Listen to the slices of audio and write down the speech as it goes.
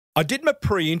I did my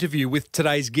pre-interview with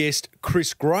today's guest,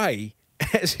 Chris Gray,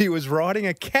 as he was riding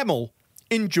a camel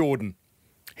in Jordan.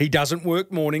 He doesn't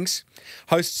work mornings,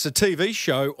 hosts a TV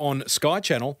show on Sky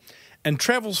Channel, and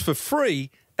travels for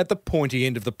free at the pointy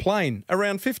end of the plane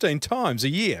around 15 times a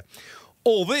year.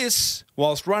 All this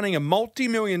whilst running a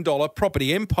multi-million-dollar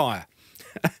property empire.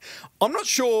 I'm not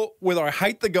sure whether I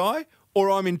hate the guy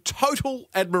or I'm in total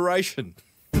admiration.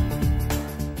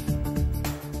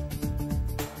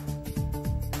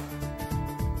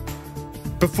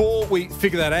 Before we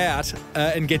figure that out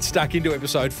and get stuck into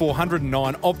episode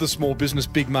 409 of the Small Business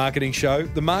Big Marketing Show,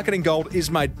 the Marketing Gold is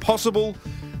made possible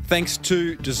thanks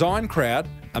to Design Crowd,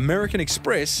 American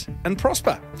Express and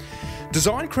Prosper.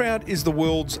 Design Crowd is the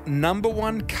world's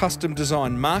 #1 custom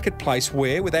design marketplace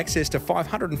where, with access to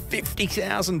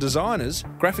 550,000 designers,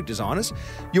 graphic designers,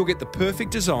 you'll get the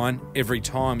perfect design every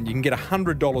time. And you can get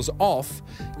 $100 off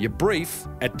your brief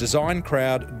at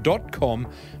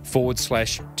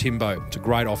designcrowd.com/Timbo. It's a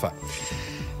great offer.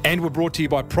 And we're brought to you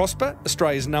by Prosper,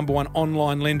 Australia's #1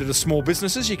 online lender to small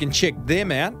businesses. You can check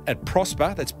them out at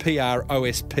Prosper, that's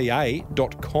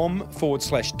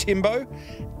prospa.com/Timbo,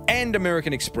 and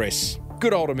American Express.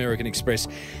 Good old American Express.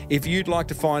 If you'd like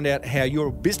to find out how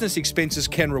your business expenses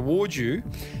can reward you,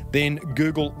 then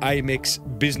Google Amex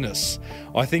Business.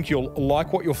 I think you'll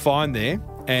like what you'll find there,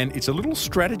 and it's a little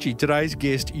strategy today's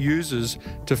guest uses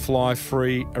to fly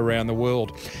free around the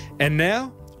world. And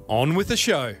now, on with the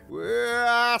show. Well,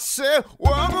 I said,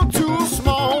 welcome to a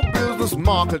small business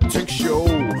marketing show,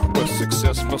 where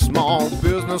successful small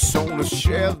business owners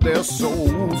share their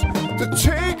souls to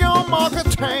take your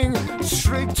marketing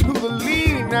straight to the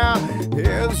lead. Now,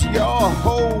 here's your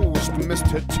host,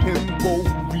 Mr. Timbo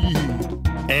Reid.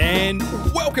 And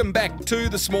welcome back to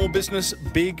the Small Business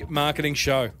Big Marketing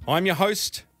Show. I'm your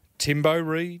host, Timbo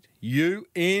Reid. You,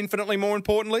 infinitely more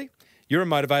importantly, you're a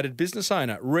motivated business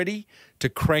owner, ready to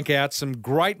crank out some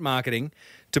great marketing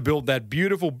to build that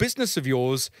beautiful business of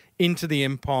yours into the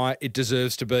empire it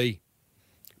deserves to be.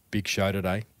 Big show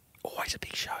today. Always a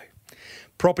big show.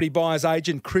 Property buyer's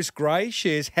agent Chris Gray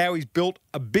shares how he's built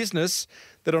a business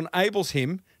that enables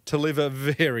him to live a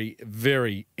very,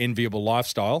 very enviable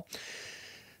lifestyle.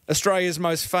 Australia's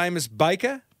most famous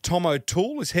baker, Tom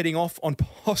O'Toole, is heading off on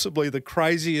possibly the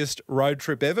craziest road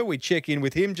trip ever. We check in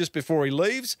with him just before he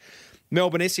leaves.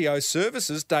 Melbourne SEO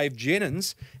Services, Dave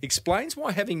Jennings, explains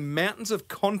why having mountains of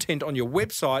content on your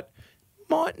website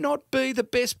might not be the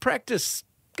best practice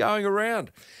going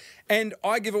around. And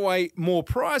I give away more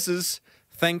prizes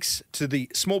thanks to the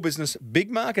Small Business Big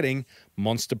Marketing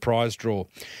Monster Prize Draw.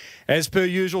 As per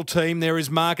usual, team, there is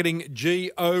marketing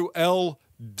GOLD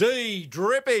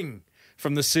dripping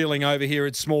from the ceiling over here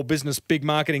at Small Business Big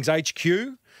Marketing's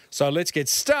HQ. So let's get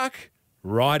stuck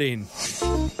right in.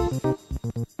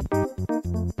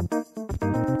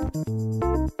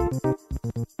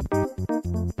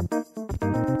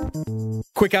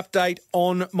 Quick update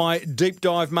on my deep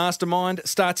dive mastermind.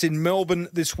 Starts in Melbourne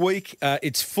this week.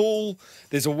 It's full.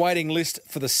 There's a waiting list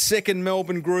for the second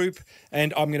Melbourne group,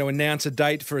 and I'm going to announce a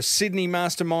date for a Sydney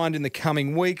mastermind in the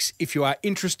coming weeks. If you are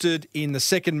interested in the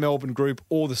second Melbourne group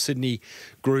or the Sydney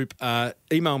group,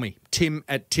 email me,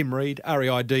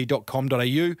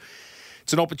 tim@timreid.com.au.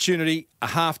 It's an opportunity, a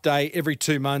half day every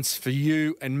 2 months for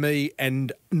you and me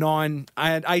and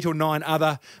 8 or 9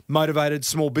 other motivated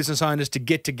small business owners to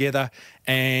get together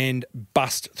and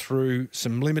bust through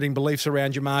some limiting beliefs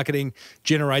around your marketing,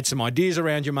 generate some ideas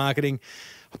around your marketing,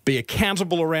 be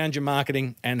accountable around your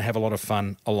marketing, and have a lot of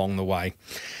fun along the way.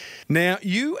 Now,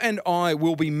 you and I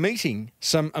will be meeting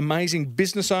some amazing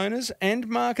business owners and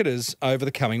marketers over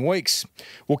the coming weeks.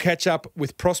 We'll catch up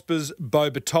with Prosper's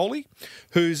Bo Bertoli,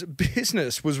 whose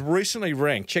business was recently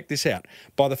ranked, check this out,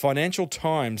 by the Financial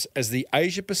Times as the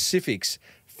Asia Pacific's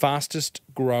fastest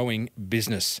growing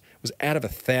business. It was out of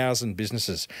 1,000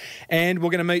 businesses. And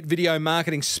we're going to meet video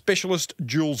marketing specialist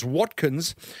Jules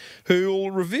Watkins, who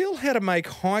will reveal how to make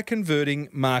high converting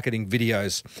marketing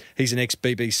videos. He's an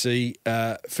ex-BBC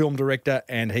film director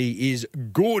and he is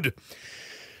good.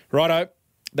 Righto,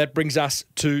 that brings us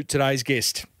to today's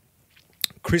guest,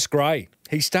 Chris Gray.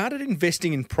 He started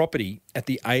investing in property at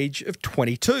the age of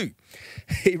 22.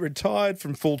 He retired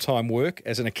from full-time work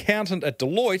as an accountant at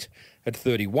Deloitte at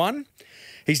 31.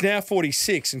 He's now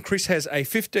 46, and Chris has a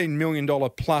 $15 million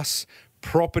plus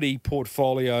property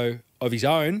portfolio of his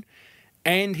own,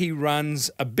 and he runs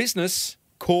a business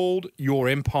called Your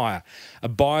Empire, a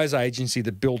buyer's agency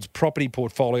that builds property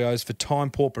portfolios for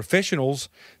time-poor professionals,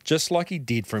 just like he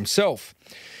did for himself.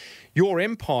 Your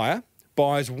Empire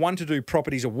buys 1 to 2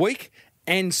 properties a week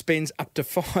and spends up to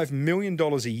 $5 million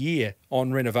a year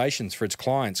on renovations for its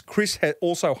clients. Chris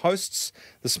also hosts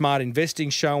the Smart Investing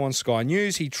Show on Sky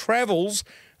News. He travels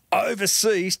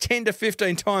overseas 10 to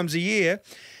 15 times a year,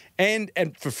 and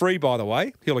for free, by the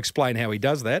way. He'll explain how he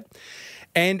does that,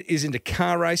 and is into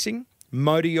car racing,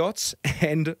 motor yachts,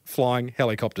 and flying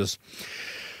helicopters.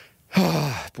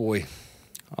 Oh, boy,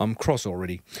 I'm cross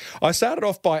already. I started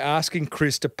off by asking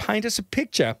Chris to paint us a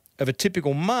picture of a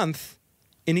typical month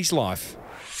in his life.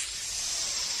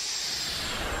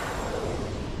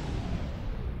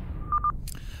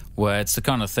 Well, it's the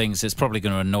kind of things, it's probably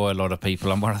going to annoy a lot of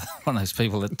people. I'm one of those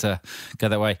people that go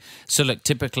that way. So, look,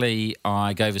 typically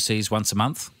I go overseas once a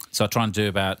month. So I try and do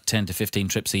about 10 to 15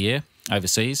 trips a year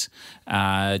overseas,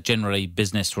 generally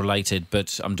business related,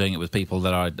 but I'm doing it with people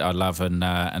that I love and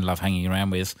love hanging around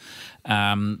with.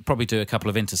 Probably do a couple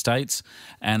of interstates.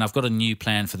 And I've got a new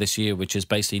plan for this year, which is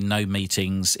basically no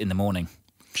meetings in the morning.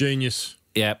 Genius.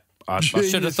 Yeah. I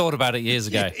should have thought about it years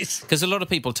ago. Because a lot of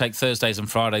people take Thursdays and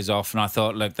Fridays off, and I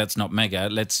thought, look, that's not mega.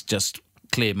 Let's just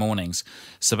clear mornings.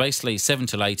 So basically 7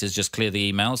 till 8 is just clear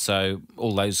the emails, so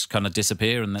all those kind of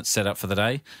disappear, and that's set up for the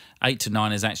day. 8 to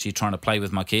 9 is actually trying to play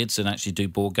with my kids and actually do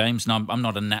board games. And I'm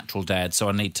not a natural dad, so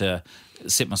I need to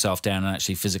sit myself down and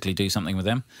actually physically do something with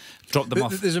them. Drop them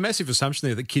off. There's a massive assumption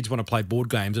there that kids want to play board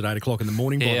games at 8 o'clock in the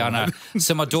morning. Yeah, I know.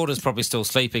 So my daughter's probably still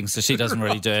sleeping, so she doesn't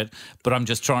really do it. But I'm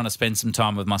just trying to spend some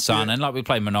time with my son. Yeah. And like we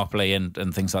play Monopoly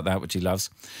and things like that, which he loves.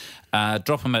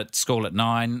 Drop him at school at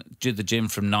 9, do the gym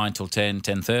from 9 till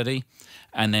 10:30,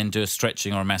 and then do a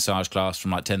stretching or a massage class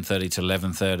from like 10:30 to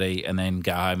 11:30, and then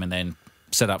go home and then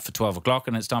set up for 12 o'clock,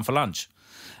 and it's time for lunch.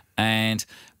 And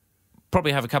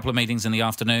probably have a couple of meetings in the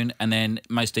afternoon, and then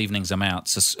most evenings I'm out.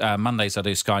 So Mondays I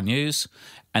do Sky News,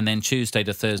 and then Tuesday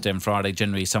to Thursday and Friday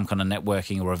generally some kind of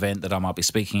networking or event that I might be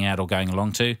speaking at or going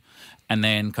along to, and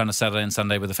then kind of Saturday and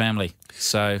Sunday with the family.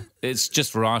 So it's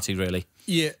just variety, really.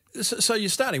 Yeah, so you're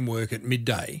starting work at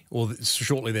midday or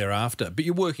shortly thereafter, but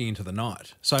you're working into the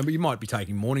night. So you might be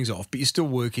taking mornings off, but you're still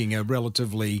working a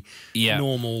relatively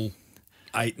normal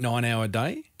 8-9 hour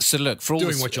day. So look, for all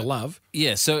doing what you love.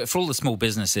 Yeah, so for all the small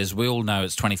businesses, we all know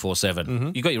it's 24/7.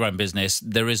 Mm-hmm. You've got your own business.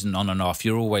 There isn't on and off.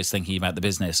 You're always thinking about the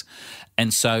business.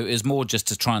 And so it's more just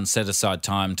to try and set aside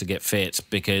time to get fit,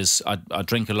 because I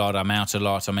drink a lot, I'm out a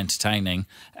lot, I'm entertaining,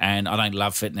 and I don't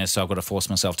love fitness, so I've got to force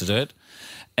myself to do it.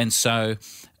 And so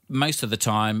most of the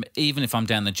time, even if I'm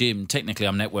down the gym, technically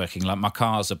I'm networking. Like my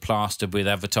cars are plastered with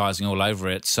advertising all over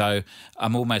it, so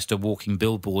I'm almost a walking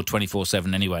billboard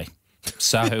 24/7 anyway.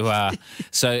 So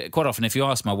so quite often if you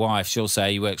ask my wife, she'll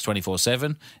say he works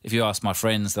 24/7. If you ask my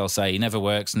friends, they'll say he never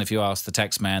works. And if you ask the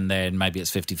tax man, then maybe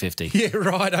it's 50-50. Yeah,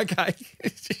 right, okay.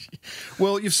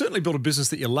 Well, you've certainly built a business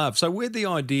that you love. So where'd the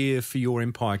idea for your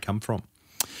empire come from?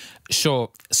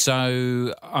 Sure.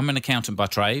 So I'm an accountant by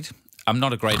trade. I'm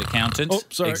not a great accountant. Oh,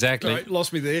 sorry. Exactly. Right,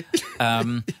 lost me there.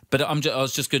 But I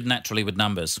was just good naturally with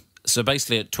numbers. So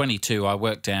basically at 22, I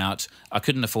worked out I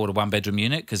couldn't afford a one-bedroom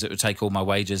unit because it would take all my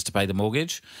wages to pay the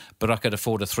mortgage, but I could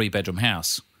afford a 3-bedroom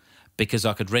house because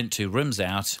I could rent 2 rooms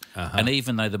out, and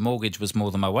even though the mortgage was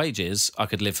more than my wages, I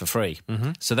could live for free.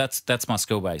 Mm-hmm. So that's my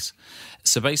skill base.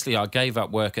 So basically I gave up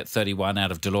work at 31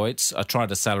 out of Deloitte's. I tried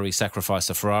to salary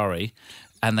sacrifice a Ferrari,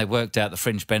 and they worked out the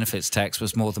fringe benefits tax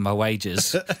was more than my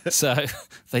wages. So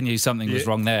they knew something was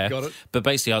wrong there. Got it. But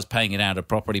basically I was paying it out of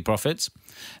property profits.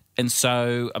 And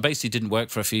so I basically didn't work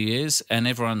for a few years, and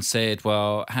everyone said,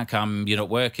 well, how come you're not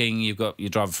working? You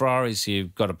drive Ferraris,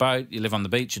 you've got a boat, you live on the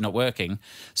beach, you're not working.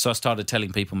 So I started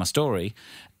telling people my story,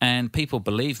 and people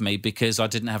believed me because I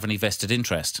didn't have any vested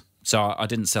interest. So I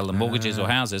didn't sell the mortgages or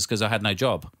houses because I had no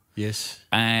job. Yes.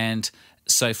 And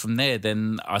so from there,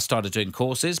 then I started doing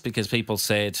courses because people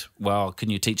said, well, can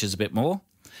you teach us a bit more?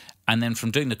 And then from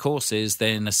doing the courses,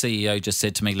 then the CEO just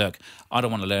said to me, look, I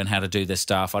don't want to learn how to do this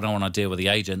stuff. I don't want to deal with the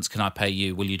agents. Can I pay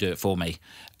you? Will you do it for me?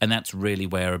 And that's really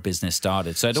where a business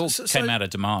started. So it all came out of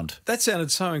demand. That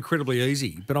sounded so incredibly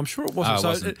easy, but I'm sure it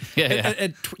wasn't. It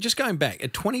wasn't. Just going back,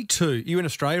 at 22, you in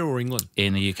Australia or England?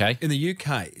 In the UK. In the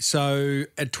UK. So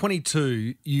at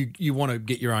 22, you want to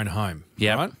get your own home,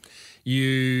 right?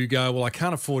 You go, well, I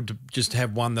can't afford to just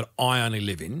have one that I only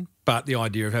live in, but the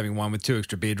idea of having one with 2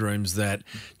 extra bedrooms that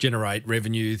generate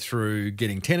revenue through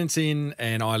getting tenants in,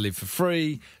 and I live for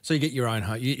free, so you get your own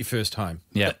home, you get your first home.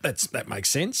 Yeah, that makes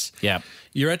sense. Yeah,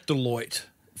 you're at Deloitte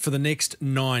for the next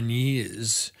 9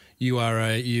 years. You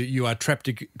are trapped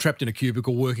in a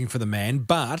cubicle working for the man,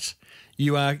 but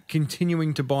you are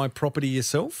continuing to buy property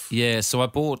yourself? Yeah, so I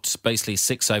bought basically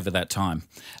 6 over that time.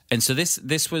 And so this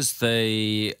was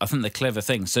I think the clever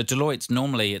thing. So Deloitte's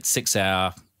normally it's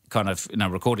 6-hour kind of,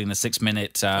 recording the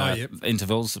 6-minute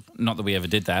intervals. Not that we ever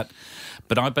did that.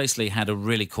 But I basically had a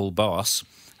really cool boss,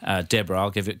 Deborah.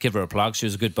 I'll give her a plug. She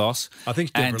was a good boss. I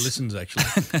think Deborah listens,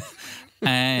 actually.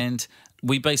 And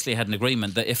we basically had an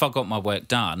agreement that if I got my work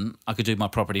done, I could do my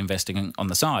property investing on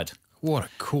the side. What a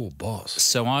cool boss.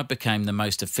 So I became the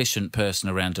most efficient person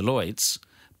around Deloitte's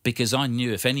because I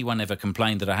knew if anyone ever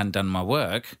complained that I hadn't done my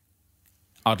work,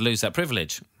 I'd lose that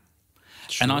privilege.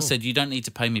 Sure. And I said, you don't need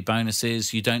to pay me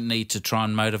bonuses. You don't need to try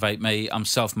and motivate me. I'm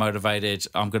self-motivated.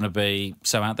 I'm going to be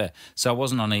so out there. So I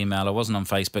wasn't on email. I wasn't on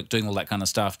Facebook doing all that kind of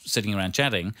stuff, sitting around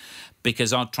chatting,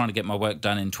 because I'm trying to get my work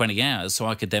done in 20 hours so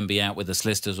I could then be out with the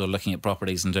solicitors or looking at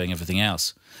properties and doing everything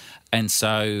else. And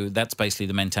so that's basically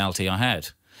the mentality I had.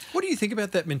 What do you think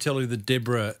about that mentality that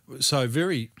Deborah so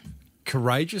very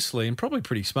courageously and probably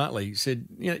pretty smartly said,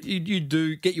 you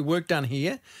do get your work done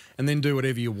here and then do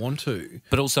whatever you want to?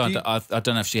 But also, I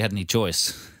don't know if she had any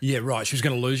choice. Yeah, right. She was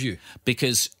going to lose you.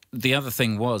 Because the other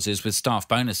thing is with staff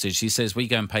bonuses, she says, we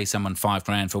go and pay someone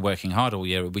 $5,000 for working hard all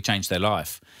year, we change their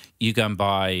life. You go and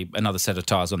buy another set of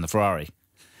tyres on the Ferrari.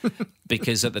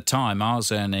 Because at the time I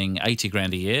was earning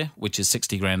 $80,000 a year, which is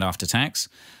 $60,000 after tax.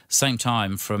 Same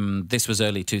time, this was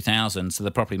early 2000, so the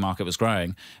property market was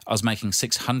growing. I was making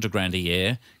 $600,000 a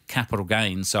year, capital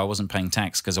gains, so I wasn't paying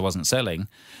tax because I wasn't selling.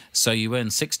 So you earn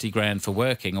 $60,000 for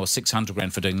working or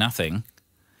 $600,000 for doing nothing,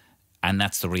 and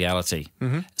that's the reality.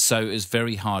 Mm-hmm. So it was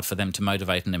very hard for them to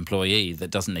motivate an employee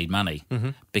that doesn't need money,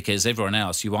 because everyone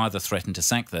else, you either threaten to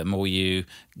sack them or you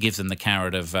give them the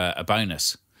carrot of a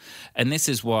bonus. And this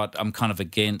is what I'm kind of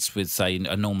against with, say,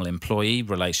 a normal employee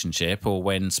relationship or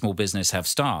when small business have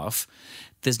staff.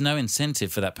 There's no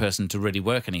incentive for that person to really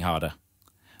work any harder.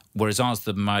 Whereas I was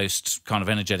the most kind of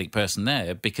energetic person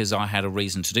there because I had a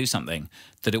reason to do something,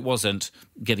 that it wasn't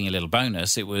getting a little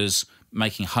bonus, it was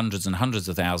making hundreds and hundreds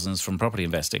of thousands from property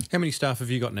investing. How many staff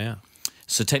have you got now?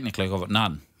 So technically I've got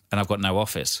none and I've got no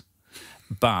office.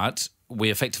 But we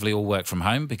effectively all work from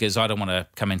home because I don't want to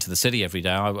come into the city every day.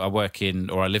 I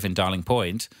live in Darling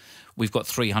Point. We've got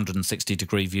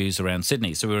 360-degree views around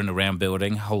Sydney. So we're in a round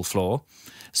building, whole floor.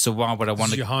 So why would I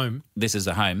want to... This is your home? This is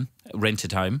a home,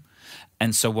 rented home.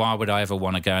 And so why would I ever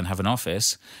want to go and have an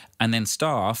office? And then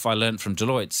staff, I learned from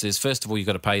Deloitte's, is first of all, you've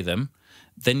got to pay them.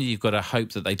 Then you've got to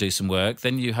hope that they do some work.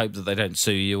 Then you hope that they don't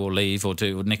sue you or leave or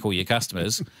nick all your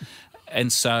customers.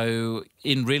 And so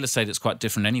in real estate, it's quite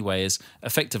different anyway, is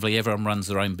effectively everyone runs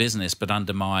their own business, but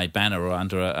under my banner or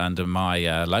under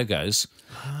my logos,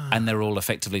 and they're all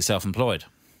effectively self-employed.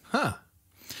 Huh.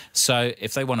 So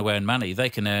if they want to earn money, they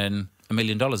can earn $1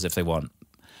 million if they want.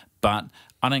 But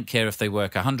I don't care if they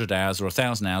work 100 hours or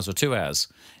 1,000 hours or 2 hours.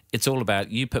 It's all about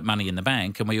you put money in the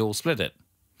bank and we all split it.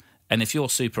 And if you're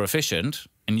super efficient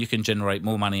and you can generate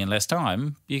more money in less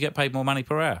time, you get paid more money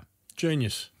per hour.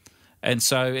 Genius. And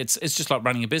so it's just like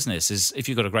running a business. Is if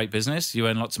you've got a great business, you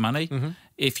earn lots of money. Mm-hmm.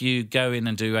 If you go in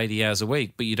and do 80 hours a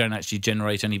week, but you don't actually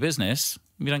generate any business,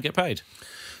 you don't get paid.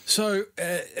 So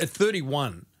at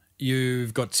 31,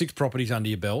 you've got 6 properties under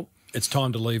your belt. It's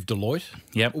time to leave Deloitte.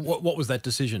 Yep. What was that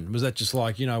decision? Was that just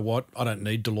like, you know what, I don't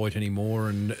need Deloitte anymore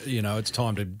and, it's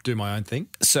time to do my own thing?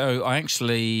 So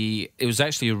it was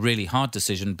actually a really hard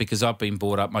decision because I've been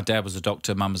brought up, my dad was a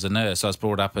doctor, mum was a nurse. I was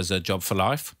brought up as a job for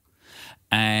life.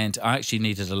 And I actually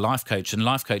needed a life coach, and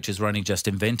life coaches were only just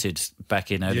invented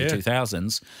back in early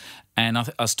 2000s. And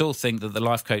I still think that the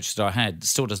life coach that I had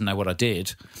still doesn't know what I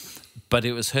did, but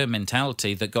it was her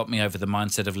mentality that got me over the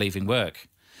mindset of leaving work.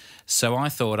 So I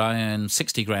thought I earn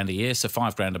 $60,000 a year, so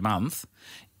 $5,000 a month.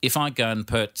 If I go and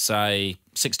put, say,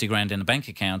 $60,000 in a bank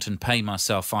account and pay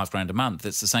myself $5,000 a month,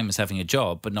 it's the same as having a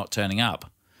job but not turning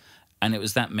up. And it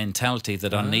was that mentality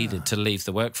that I needed to leave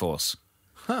the workforce.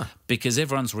 Huh. Because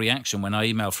everyone's reaction when I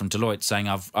email from Deloitte saying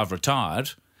I've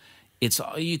retired, it's,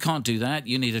 oh, you can't do that,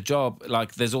 you need a job.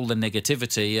 Like there's all the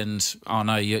negativity and, oh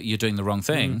no, you're doing the wrong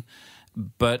thing.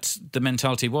 But the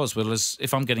mentality was, well,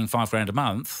 if I'm getting $5,000 a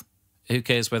month, who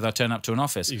cares whether I turn up to an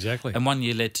office? Exactly. And 1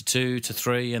 year led to 2 to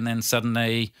 3, and then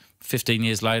suddenly 15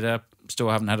 years later, still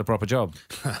haven't had a proper job.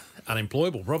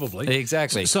 Unemployable, probably.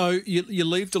 Exactly. So you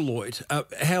leave Deloitte.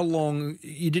 How long...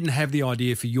 You didn't have the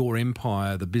idea for your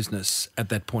empire, the business, at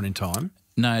that point in time?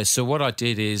 No. So what I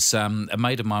did is a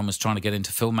mate of mine was trying to get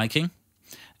into filmmaking,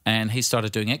 and he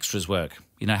started doing extras work,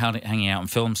 hanging out on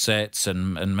film sets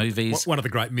and movies. One of the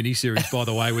great miniseries, by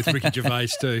the way, with Ricky Gervais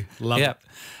too. Love it.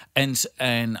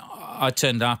 And I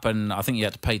turned up and I think you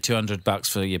had to pay $200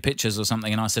 for your pictures or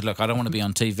something. And I said, look, I don't want to be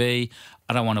on TV.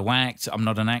 I don't want to act. I'm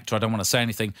not an actor. I don't want to say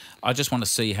anything. I just want to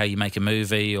see how you make a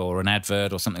movie or an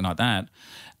advert or something like that.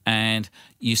 And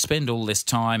you spend all this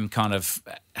time kind of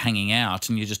hanging out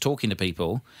and you're just talking to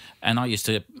people. And I used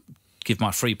to give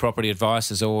my free property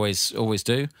advice as I always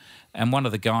do. And one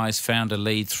of the guys found a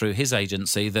lead through his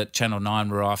agency that Channel 9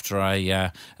 were after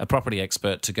a property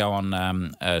expert to go on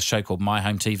a show called My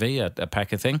Home TV, a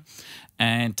Packer thing.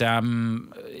 And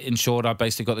in short, I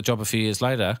basically got the job a few years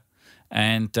later.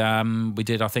 And we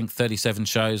did, I think, 37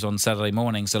 shows on Saturday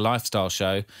mornings, a lifestyle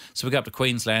show. So we go up to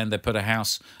Queensland, they put a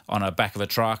house on the back of a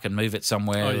truck and move it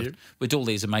somewhere. Oh, yeah. We do all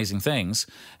these amazing things.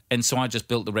 And so I just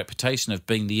built the reputation of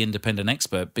being the independent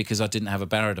expert because I didn't have a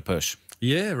barrier to push.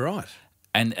 Yeah, right.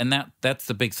 And that's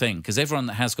the big thing, because everyone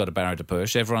that has got a barrier to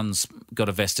push, everyone's got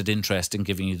a vested interest in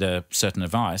giving you the certain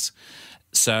advice.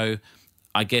 So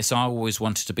I guess I always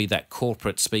wanted to be that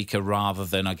corporate speaker rather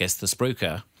than, I guess, the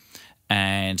spruiker.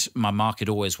 And my market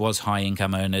always was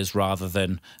high-income earners rather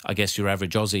than, I guess, your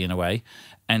average Aussie in a way.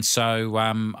 And so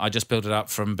I just built it up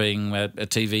from being a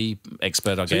TV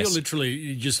expert, I guess. So you're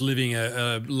literally just living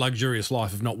a luxurious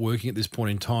life of not working at this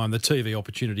point in time. The TV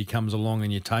opportunity comes along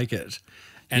and you take it.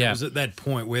 And it was at that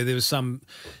point where there was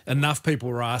enough people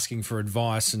were asking for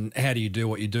advice and how do you do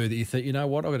what you do that you think, you know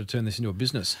what, I've got to turn this into a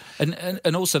business.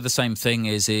 And also the same thing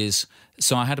is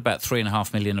so I had about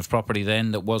 3.5 million of property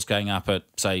then that was going up at,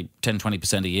 say,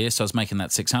 10-20% a year. So I was making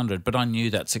that 600, but I knew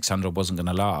that 600 wasn't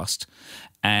going to last.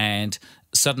 And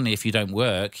suddenly if you don't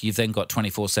work, you've then got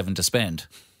 24/7 to spend.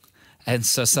 And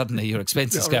so suddenly your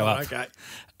expenses go up. Okay.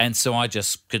 And so I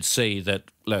just could see that,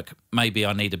 look, maybe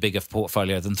I need a bigger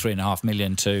portfolio than 3.5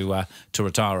 million to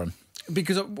retire on.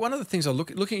 Because one of the things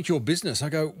looking at your business, I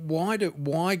go,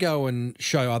 why go and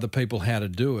show other people how to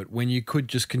do it when you could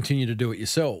just continue to do it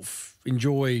yourself,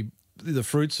 enjoy the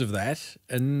fruits of that,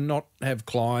 and not have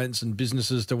clients and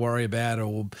businesses to worry about,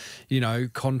 or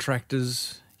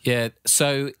contractors. Yeah,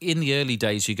 so in the early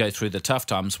days you go through the tough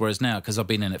times, whereas now, because I've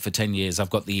been in it for 10 years,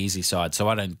 I've got the easy side, so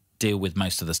I don't deal with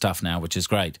most of the stuff now, which is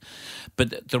great.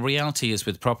 But the reality is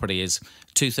with property is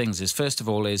two things. First of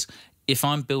all is if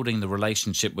I'm building the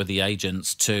relationship with the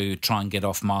agents to try and get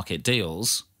off-market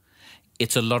deals,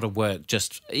 it's a lot of work.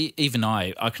 Even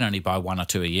I can only buy 1 or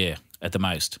 2 a year at the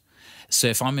most. So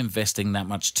if I'm investing that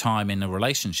much time in a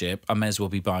relationship, I may as well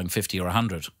be buying 50 or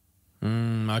 100.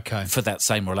 Okay. For that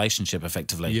same relationship,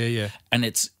 effectively. Yeah. And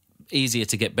it's easier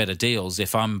to get better deals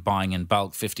if I'm buying in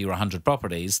bulk 50 or 100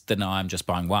 properties than I'm just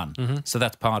buying one. Mm-hmm. So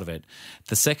that's part of it.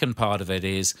 The second part of it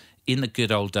is, in the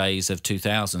good old days of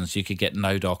 2000s, you could get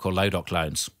no-doc or low-doc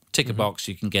loans. Tick a box,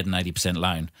 you can get an 80%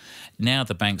 loan. Now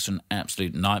the banks are an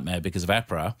absolute nightmare because of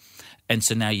APRA, and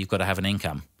so now you've got to have an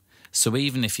income. So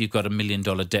even if you've got $1 million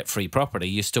debt-free property,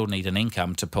 you still need an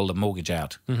income to pull the mortgage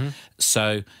out. Mm-hmm.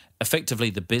 So effectively,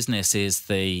 the business is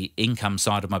the income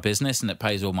side of my business, and it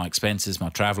pays all my expenses, my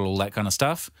travel, all that kind of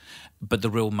stuff. But the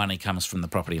real money comes from the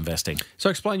property investing. So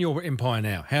explain your empire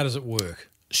now. How does it work?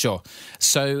 Sure.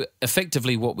 So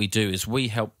effectively what we do is we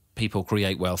help people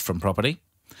create wealth from property.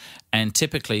 And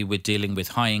typically we're dealing with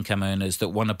high-income earners that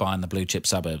want to buy in the blue-chip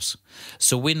suburbs.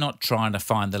 So we're not trying to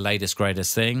find the latest,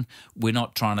 greatest thing. We're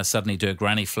not trying to suddenly do a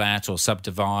granny flat or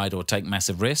subdivide or take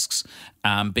massive risks,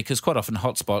 because quite often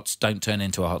hotspots don't turn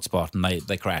into a hotspot and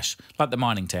they crash, like the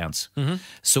mining towns. Mm-hmm.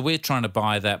 So we're trying to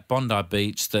buy that Bondi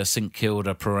Beach, the St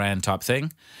Kilda, Prahran type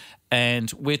thing.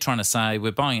 And we're trying to say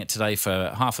we're buying it today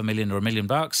for $500,000 or $1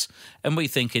 million, and we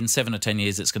think in 7 or 10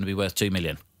 years it's going to be worth $2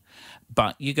 million.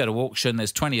 But you go to auction,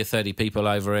 there's 20 or 30 people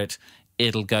over it,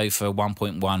 it'll go for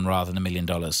 1.1 rather than $1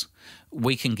 million.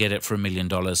 We can get it for $1 million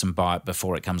and buy it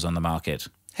before it comes on the market.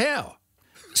 How?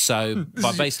 So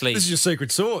by basically... This is your secret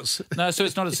sauce. No, so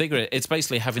it's not a secret. It's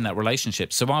basically having that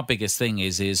relationship. So our biggest thing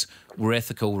is we're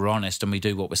ethical, we're honest, and we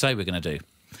do what we say we're going to do.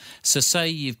 So say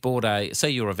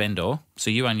you're a vendor, so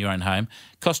you own your own home,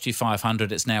 cost you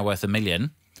 500, it's now worth $1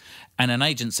 million, and an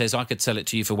agent says, I could sell it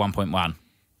to you for 1.1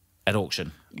 at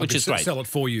auction, which is great. Sell it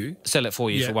for you. Sell it for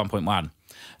you for 1.1.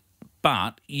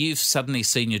 But you've suddenly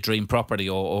seen your dream property,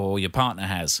 or your partner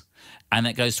has, and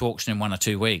it goes to auction in 1 or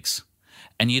 2 weeks.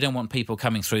 And you don't want people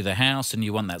coming through the house, and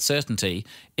you want that certainty.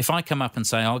 If I come up and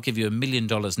say, I'll give you $1 million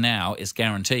now, it's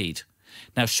guaranteed.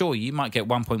 Now, sure, you might get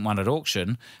 1.1 at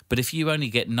auction, but if you only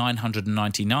get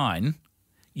 999,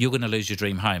 you're going to lose your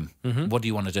dream home. Mm-hmm. What do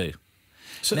you want to do?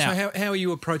 So how are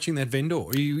you approaching that vendor?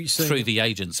 Are you saying... Through the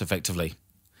agents, effectively.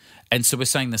 And so we're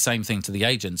saying the same thing to the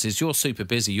agents, is you're super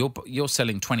busy, you're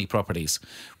selling 20 properties.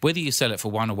 Whether you sell it for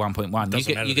 1 or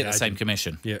 1.1, you get the same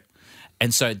commission. Yeah.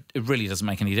 And so it really doesn't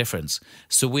make any difference.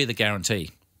 So we're the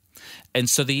guarantee. And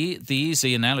so the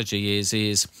easy analogy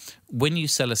is when you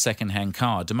sell a second-hand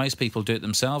car, do most people do it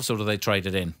themselves or do they trade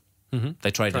it in? Mm-hmm.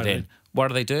 They trade it in. Why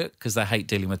do they do it? Because they hate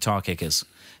dealing with tyre kickers.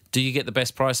 Do you get the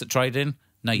best price at trade-in?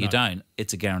 No, you don't.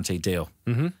 It's a guaranteed deal.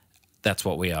 Mm-hmm. That's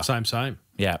what we are. Same.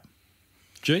 Yeah.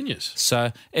 Genius.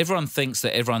 So everyone thinks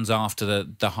that everyone's after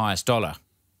the highest dollar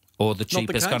or the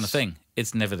cheapest kind of thing.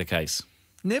 It's never the case.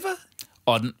 Never?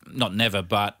 Or not never,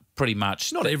 but pretty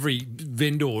much. Not every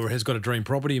vendor has got a dream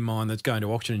property in mind that's going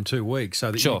to auction in 2 weeks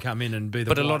so that you can come in and be the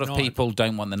But a lot white of knight. people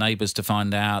don't want the neighbours to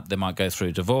find out. They might go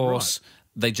through divorce. Right.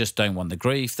 They just don't want the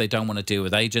grief. They don't want to deal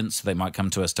with agents, so they might come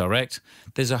to us direct.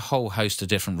 There's a whole host of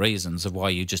different reasons of why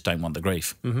you just don't want the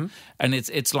grief. Mm-hmm. And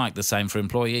it's like the same for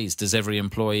employees. Does every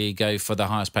employee go for the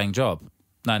highest paying job?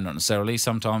 No, not necessarily.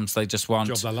 Sometimes they just want...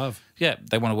 Job they love. Yeah,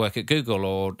 they want to work at Google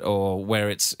or where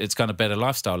it's kind of better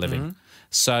lifestyle living. Mm-hmm.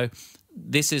 So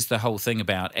this is the whole thing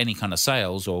about any kind of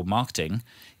sales or marketing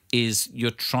is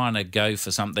you're trying to go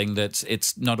for something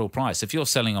it's not all price. If you're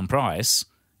selling on price...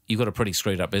 you've got a pretty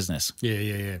screwed up business.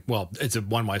 Yeah. Well, it's a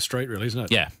one-way street, really, isn't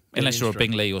it? Yeah, unless you're a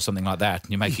Bingley or something like that,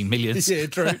 and you're making millions. Yeah,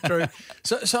 true.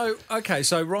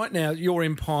 So right now, your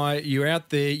empire, you're out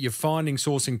there, you're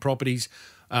sourcing properties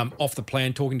off the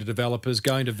plan, talking to developers,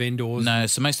 going to vendors. No,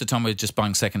 so most of the time we're just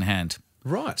buying second-hand.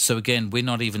 Right. So again, we're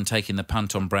not even taking the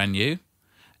punt on brand new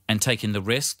and taking the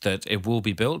risk that it will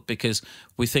be built because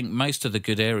we think most of the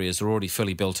good areas are already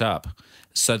fully built up.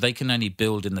 So they can only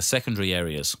build in the secondary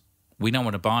areas. We don't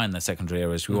want to buy in the secondary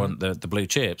areas. We want the blue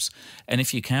chips. And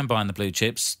if you can buy in the blue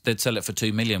chips, they'd sell it for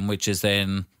 $2 million, which is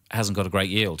then hasn't got a great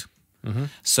yield. Mm-hmm.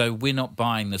 So we're not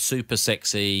buying the super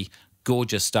sexy,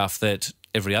 gorgeous stuff that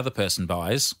every other person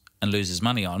buys and loses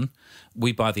money on.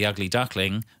 We buy the ugly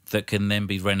duckling that can then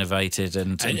be renovated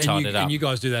and tidied up. And you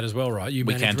guys do that as well, right?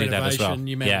 We can do that as well.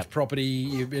 You manage property,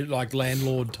 you like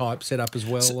landlord type setup as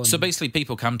well. So basically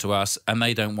people come to us and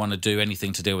they don't want to do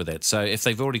anything to deal with it. So if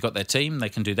they've already got their team, they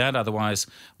can do that. Otherwise,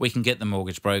 we can get the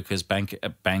mortgage brokers,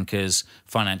 bankers,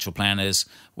 financial planners.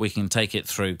 We can take it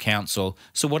through council.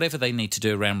 So whatever they need to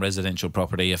do around residential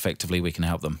property, effectively, we can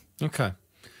help them. Okay.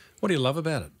 What do you love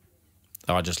about it?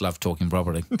 I just love talking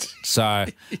property. So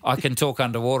I can talk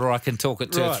underwater. I can talk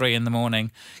at 2 or 3 in the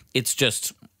morning. It's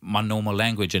just my normal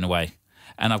language in a way.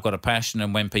 And I've got a passion.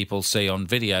 And when people see on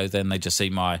video, then they just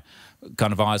see my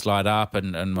kind of eyes light up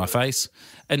and my face.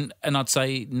 And I'd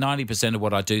say 90% of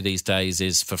what I do these days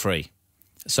is for free.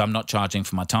 So I'm not charging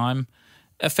for my time.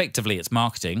 Effectively, it's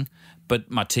marketing. But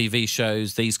my TV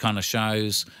shows, these kind of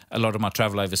shows, a lot of my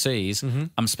travel overseas,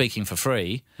 I'm speaking for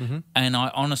free. Mm-hmm. And I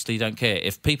honestly don't care.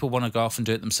 If people want to go off and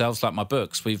do it themselves, like my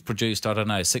books, we've produced,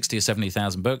 60 or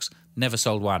 70,000 books, never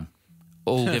sold one,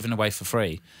 all given away for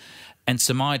free. And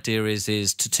so my idea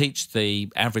is to teach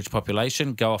the average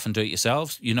population, go off and do it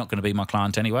yourselves. You're not going to be my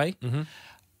client anyway. Mm-hmm.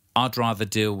 I'd rather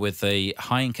deal with the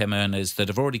high-income earners that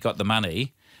have already got the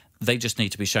money. They just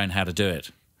need to be shown how to do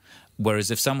it.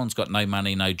 Whereas if someone's got no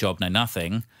money, no job, no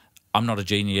nothing, I'm not a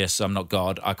genius, I'm not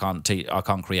God, I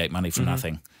can't create money from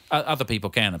nothing. Other people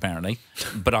can, apparently,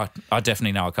 but I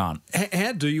definitely know I can't.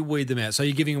 How do you weed them out? So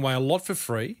you're giving away a lot for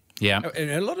free. Yeah. And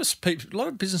a lot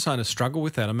of business owners struggle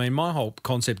with that. I mean, my whole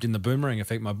concept in the Boomerang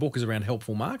Effect, my book, is around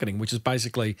helpful marketing, which is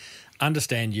basically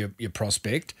understand your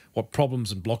prospect, what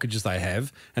problems and blockages they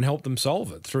have, and help them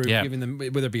solve it through giving them,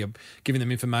 whether it be giving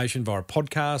them information via a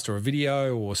podcast or a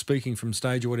video or speaking from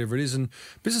stage or whatever it is. And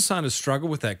business owners struggle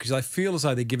with that because they feel as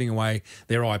though they're giving away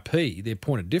their IP, their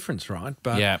point of difference, right?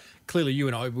 But clearly you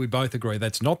and I, we both agree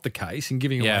that's not the case in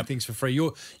giving away things for free.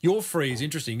 Your free is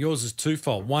interesting. Yours is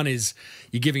twofold. One is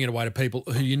you're giving it away to people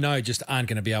who you know just aren't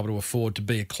going to be able to afford to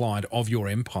be a client of your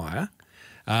empire.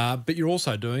 But you're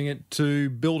also doing it to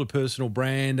build a personal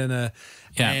brand and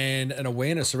an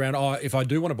awareness around, if I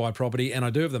do want to buy property and I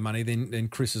do have the money, then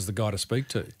Chris is the guy to speak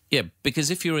to. Yeah, because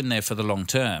if you're in there for the long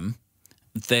term,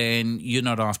 then you're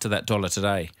not after that dollar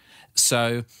today.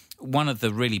 So one of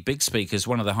the really big speakers,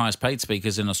 one of the highest paid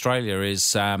speakers in Australia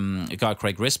is a guy,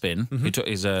 Craig Rispin, who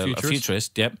is a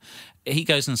futurist. Yep. He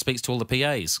goes and speaks to all the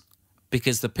PAs.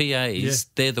 Because the PAs,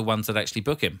 they're the ones that actually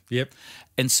book him. Yep.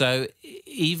 And so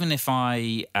even if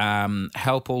I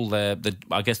help all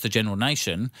the general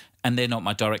nation and they're not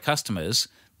my direct customers,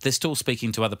 they're still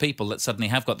speaking to other people that suddenly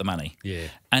have got the money. Yeah.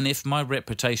 And if my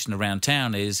reputation around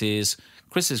town is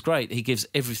Chris is great, he gives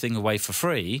everything away for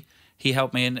free, he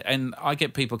helped me, and I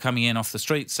get people coming in off the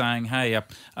street saying, hey,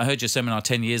 I heard your seminar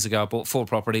 10 years ago, I bought 4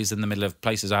 properties in the middle of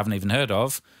places I haven't even heard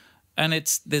of. And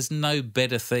there's no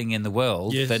better thing in the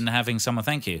world than having someone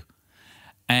thank you.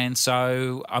 And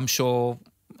so I'm sure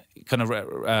kind of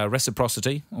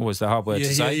reciprocity, always the hard word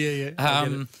to say.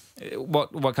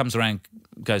 what comes around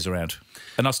goes around.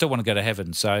 And I still want to go to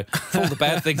heaven. So for all the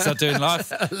bad things I do in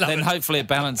life, then hopefully it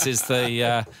balances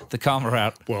the karma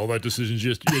out. Well, that decision's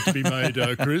yet to be made,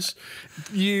 Chris.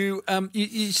 You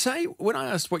say, when I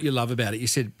asked what you love about it, you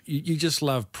said you just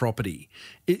love property.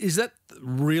 Is that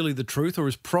really the truth, or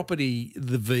is property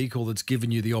the vehicle that's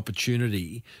given you the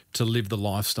opportunity to live the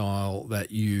lifestyle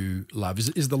that you love?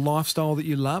 Is the lifestyle that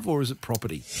you love, or is it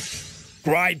property?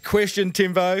 Great question,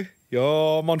 Timbo.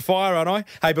 I'm on fire, aren't I?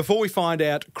 Hey, before we find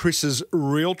out Chris's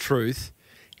real truth,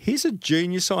 here's a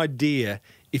genius idea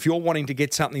if you're wanting to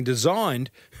get something designed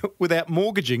without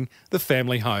mortgaging the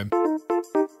family home.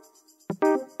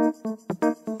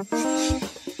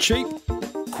 Cheap,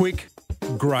 quick,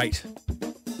 great.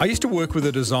 I used to work with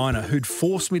a designer who'd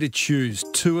force me to choose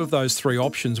two of those three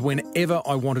options whenever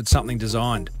I wanted something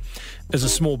designed. As a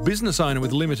small business owner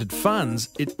with limited funds,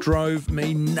 it drove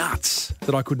me nuts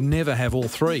that I could never have all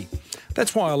three.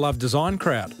 That's why I love Design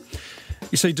Crowd.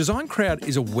 You see, Design Crowd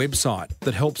is a website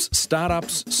that helps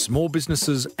startups, small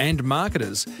businesses and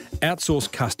marketers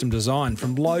outsource custom design,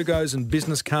 from logos and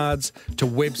business cards to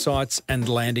websites and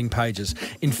landing pages.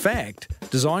 In fact,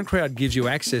 Design Crowd gives you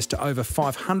access to over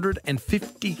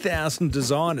 550,000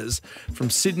 designers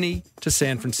from Sydney to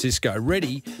San Francisco,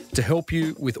 ready to help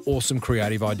you with awesome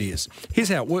creative ideas. Here's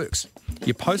how it works.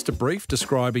 You post a brief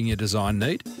describing your design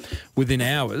need. Within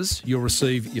hours, you'll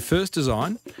receive your first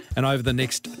design, and over the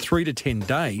next 3 to 10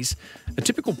 days, a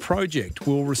typical project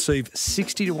will receive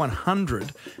 60 to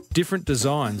 100 different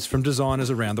designs from designers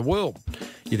around the world.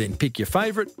 You then pick your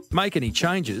favourite, make any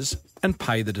changes, and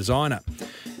pay the designer.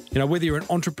 You know, whether you're an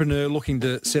entrepreneur looking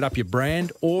to set up your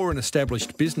brand or an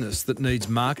established business that needs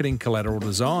marketing collateral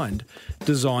designed,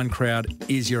 Design Crowd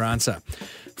is your answer.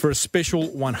 For a special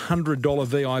 $100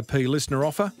 VIP listener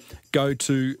offer, go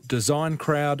to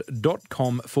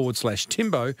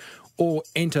designcrowd.com/Timbo or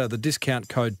enter the discount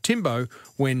code Timbo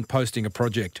when posting a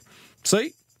project.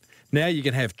 See? Now you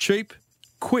can have cheap,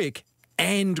 quick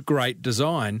and great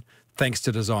design thanks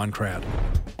to Design Crowd.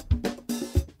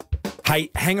 Hey,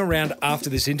 hang around after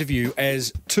this interview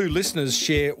as two listeners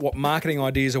share what marketing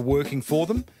ideas are working for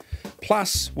them.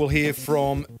 Plus, we'll hear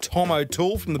from Tom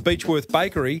O'Toole from the Beechworth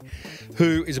Bakery,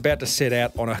 who is about to set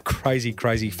out on a crazy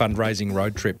fundraising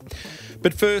road trip.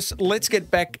 But first, let's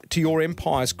get back to Your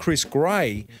Empire's Chris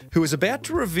Gray, who is about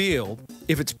to reveal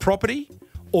if it's property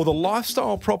or the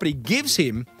lifestyle property gives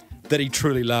him that he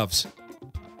truly loves.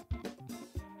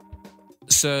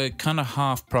 So kind of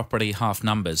half property, half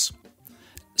numbers.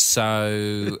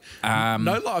 No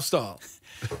lifestyle.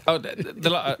 Honestly,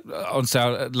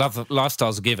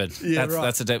 lifestyle's a given. Yeah,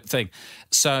 that's a thing.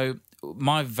 So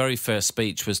my very first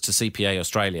speech was to CPA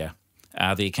Australia,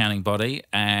 the accounting body,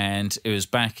 and it was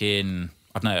back in,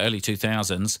 I don't know, early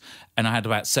 2000s, and I had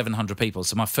about 700 people.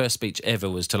 So my first speech ever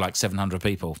was to like 700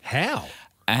 people. How?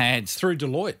 And through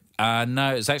Deloitte?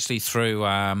 No, it was actually through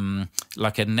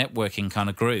like a networking kind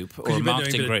of group or a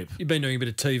marketing group. You've been doing a bit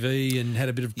of TV and had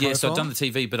a bit of profile? Yeah, so I'd done the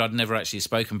TV, but I'd never actually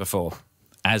spoken before,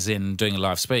 as in doing a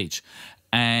live speech.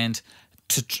 And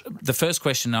the first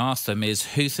question I asked them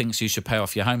is, who thinks you should pay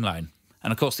off your home loan?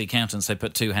 And, of course, the accountants, they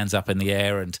put two hands up in the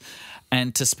air.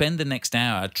 And to spend the next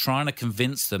hour trying to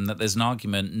convince them that there's an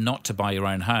argument not to buy your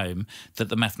own home, that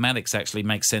the mathematics actually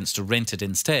makes sense to rent it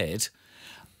instead,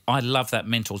 I love that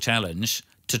mental challenge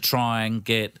to try and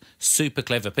get super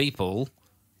clever people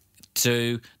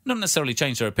to not necessarily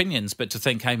change their opinions, but to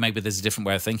think, hey, maybe there's a different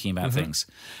way of thinking about things.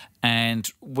 And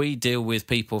we deal with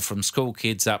people from school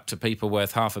kids up to people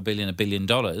worth $500 million, $1 billion.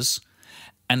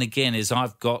 And again,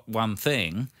 I've got one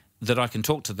thing that I can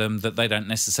talk to them that they don't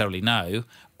necessarily know,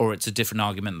 or it's a different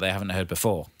argument that they haven't heard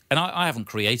before. And I haven't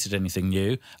created anything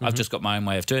new. I've just got my own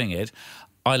way of doing it.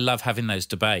 I love having those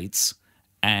debates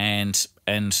and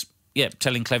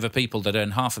telling clever people that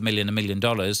earn $500,000, $1 million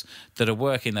that are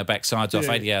working their backsides off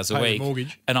 80 hours a week,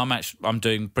 and I'm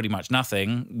doing pretty much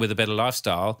nothing with a better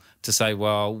lifestyle, to say,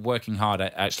 well, working hard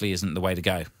actually isn't the way to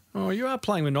go. Oh, you are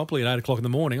playing Monopoly at 8 o'clock in the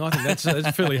morning. I think that's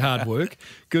fairly hard work.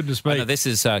 Goodness me. No, this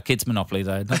is kids' Monopoly,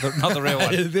 though, not the real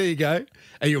one. There you go.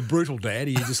 Are you a brutal dad?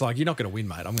 Are you just like, you're not going to win,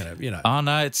 mate? I'm going to, Oh,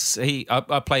 no,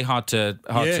 I play hard to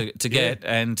get,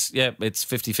 and, it's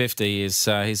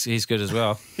 50-50. He's good as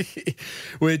well.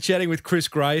 We're chatting with Chris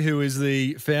Gray, who is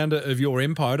the founder of Your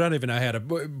Empire. I don't even know how to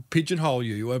pigeonhole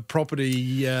you. A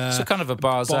property... so kind of a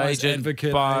buyer's agent,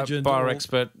 advocate, buyer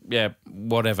expert,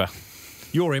 whatever.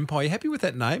 Your Empire. You happy with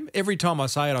that name? Every time I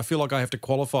say it, I feel like I have to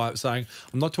qualify it, saying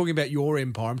I'm not talking about your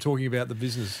empire, I'm talking about the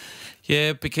business.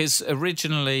 Yeah, because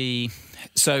originally...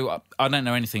 So I don't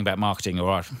know anything about marketing,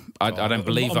 or I don't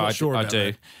believe I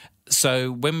do.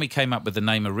 So when we came up with the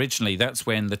name originally, that's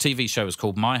when the TV show was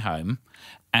called My Home,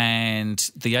 and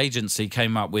the agency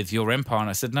came up with Your Empire. And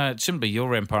I said, no, it shouldn't be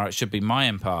Your Empire, it should be My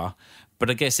Empire. But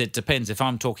I guess it depends. If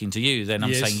I'm talking to you, then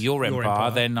I'm saying your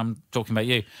empire, then I'm talking about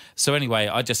you. So anyway,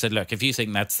 I just said, look, if you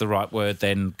think that's the right word,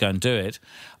 then go and do it.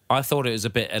 I thought it was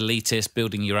a bit elitist,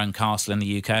 building your own castle in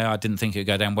the UK. I didn't think it would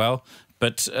go down well.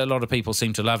 But a lot of people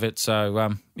seem to love it.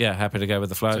 So, happy to go with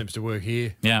the flow. Seems to work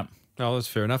here. Yeah. Oh, that's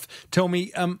fair enough. Tell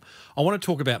me, I want to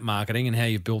talk about marketing and how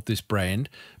you've built this brand,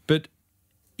 but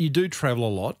you do travel a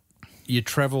lot. You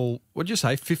travel, what'd you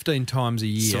say, 15 times a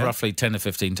year? So roughly 10 to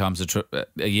 15 times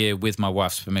a year with my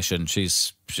wife's permission.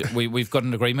 We've got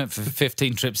an agreement for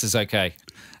 15 trips is okay.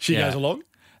 She goes along?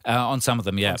 On some of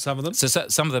them, yeah. On some of them? So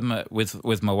some of them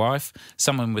with my wife,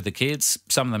 some of them with the kids,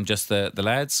 some of them just the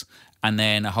lads, and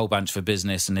then a whole bunch for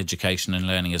business and education and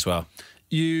learning as well.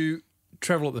 You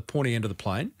travel at the pointy end of the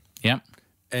plane. Yeah.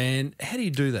 And how do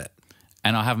you do that?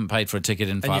 And I haven't paid for a ticket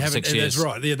in 5 or 6 years. That's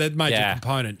right. Yeah, that major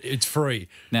component. It's free.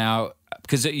 Now,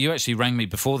 because you actually rang me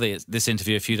before this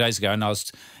interview a few days ago, and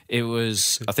it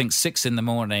was I think 6 a.m.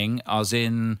 I was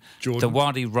in the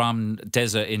Wadi Rum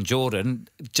desert in Jordan,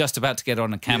 just about to get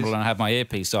on a camel and I had my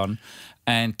earpiece on.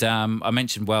 And I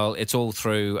mentioned, well, it's all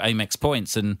through Amex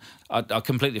points, and I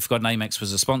completely forgotten Amex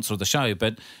was a sponsor of the show.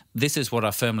 But this is what I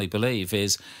firmly believe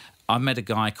is I met a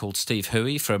guy called Steve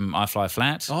Huey from I Fly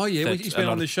Flat. Oh, yeah, he's been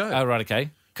on the show. Oh, right, okay,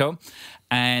 cool.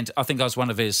 And I think I was one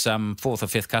of his 4th or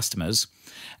 5th customers.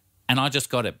 And I just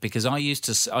got it because I used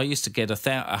to get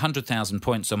 100,000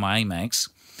 points on my Amex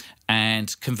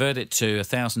and convert it to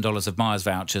 $1,000 of Myers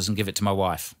vouchers and give it to my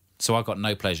wife. So I got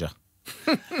no pleasure.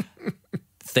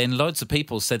 Then loads of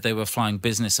people said they were flying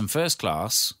business and first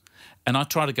class, and I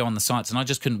tried to go on the sites and I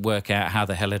just couldn't work out how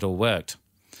the hell it all worked.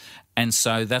 And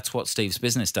so that's what Steve's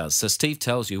business does. So Steve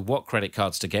tells you what credit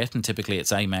cards to get, and typically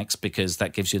it's Amex because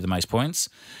that gives you the most points.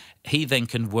 He then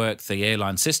can work the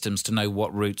airline systems to know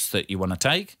what routes that you want to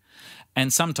take.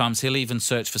 And sometimes he'll even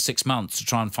search for 6 months to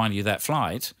try and find you that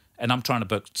flight. And I'm trying to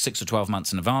book 6 or 12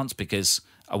 months in advance because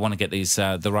I want to get these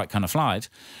the right kind of flight.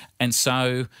 And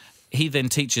so he then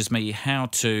teaches me how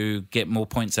to get more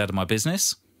points out of my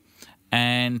business.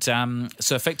 And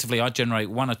so effectively I generate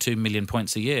 1 or 2 million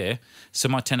points a year. So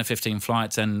my 10 or 15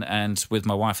 flights and with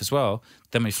my wife as well,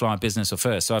 then we fly business or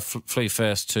first. So I flew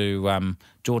first to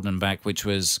Jordan and back, which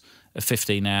was a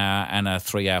 15-hour and a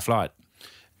 3-hour flight.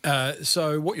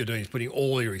 So what you're doing is putting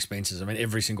all your expenses, I mean,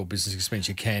 every single business expense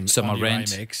you can so on my your rent.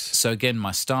 Amex. So again,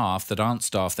 my staff that aren't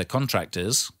staff, they're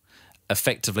contractors.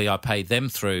 Effectively, I pay them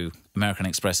through American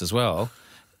Express as well,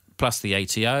 plus the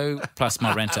ATO, plus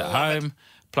my rent at home,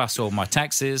 plus all my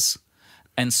taxes.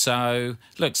 And so,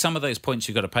 look, some of those points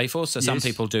you've got to pay for. So some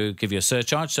people do give you a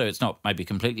surcharge, so it's not maybe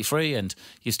completely free, and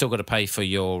you've still got to pay for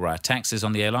your taxes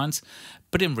on the airlines.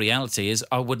 But in reality is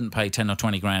I wouldn't pay 10 or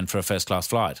 20 grand for a first-class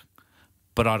flight.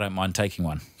 But I don't mind taking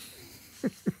one.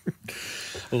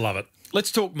 Love it.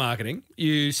 Let's talk marketing.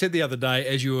 You said the other day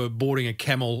as you were boarding a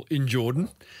camel in Jordan,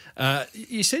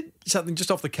 you said something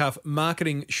just off the cuff,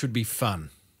 marketing should be fun.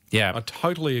 Yeah. I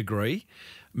totally agree.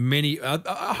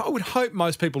 I would hope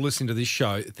most people listening to this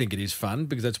show think it is fun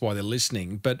because that's why they're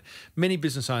listening, but many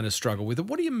business owners struggle with it.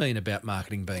 What do you mean about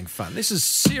marketing being fun? This is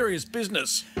serious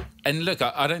business. And look,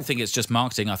 I don't think it's just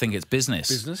marketing. I think it's business.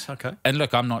 Business, okay. And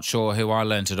look, I'm not sure who I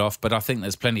learnt it off, but I think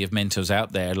there's plenty of mentors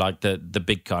out there, like the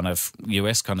big kind of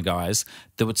US kind of guys,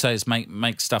 that would say is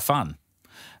make stuff fun.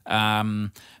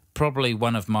 Probably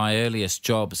one of my earliest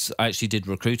jobs, I actually did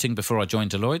recruiting before I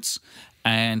joined Deloitte's,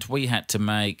 and we had to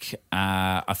make,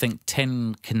 I think,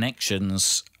 10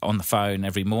 connections on the phone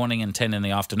every morning and 10 in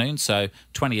the afternoon, so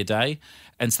 20 a day.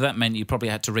 And so that meant you probably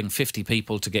had to ring 50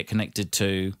 people to get connected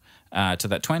to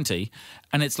that 20.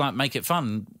 And it's like, make it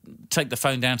fun. Take the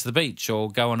phone down to the beach or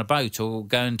go on a boat or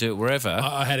go and do it wherever.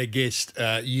 I had a guest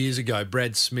years ago,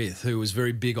 Brad Smith, who was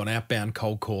very big on outbound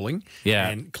cold calling. Yeah.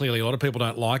 And clearly a lot of people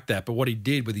don't like that. But what he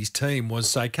did with his team was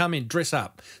say, come in, dress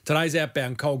up. Today's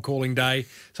outbound cold calling day.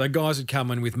 So guys would come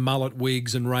in with mullet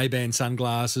wigs and Ray-Ban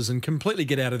sunglasses and completely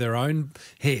get out of their own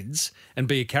heads and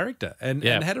be a character and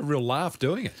had a real laugh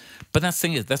doing it. But that's the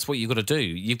thing is, that's what you've got to do.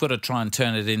 You've got to try and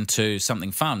turn it into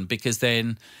something fun because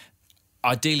then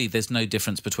ideally there's no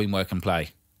difference between work and play.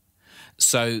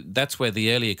 So that's where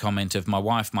the earlier comment of my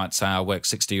wife might say I work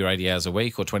 60 or 80 hours a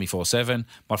week or 24/7.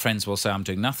 My friends will say I'm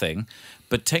doing nothing.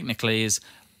 But technically is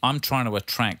I'm trying to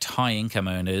attract high income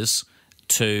earners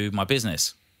to my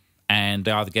business and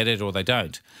they either get it or they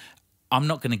don't. I'm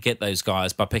not going to get those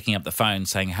guys by picking up the phone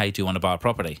saying, hey, do you want to buy a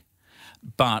property?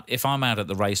 But if I'm out at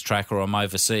the racetrack or I'm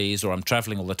overseas or I'm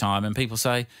travelling all the time and people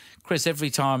say, Chris,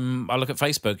 every time I look at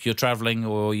Facebook, you're travelling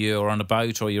or you're on a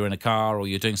boat or you're in a car or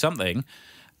you're doing something.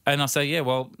 And I say, yeah,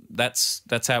 well, that's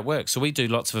how it works. So we do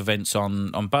lots of events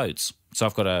on boats. So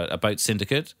I've got a boat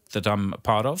syndicate that I'm a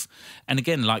part of. And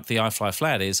again, like the I Fly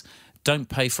Flat is, don't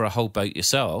pay for a whole boat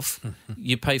yourself.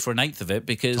 You pay for an eighth of it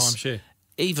because Timeshare.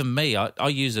 even me, I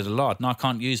use it a lot and I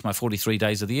can't use my 43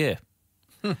 days of the year.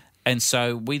 And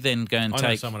so we then go and I know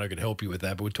take... someone who could help you with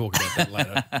that, but we'll talk about that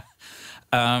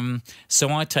later. So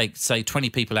I take, say, 20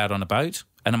 people out on a boat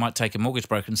and I might take a mortgage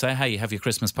broker and say, hey, you have your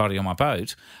Christmas party on my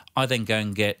boat. I then go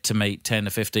and get to meet 10 or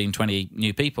 15, 20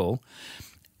 new people.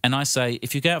 And I say,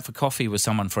 if you go out for coffee with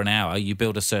someone for an hour, you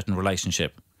build a certain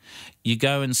relationship. You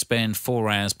go and spend 4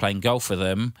 hours playing golf with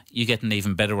them, you get an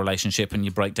even better relationship and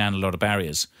you break down a lot of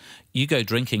barriers. You go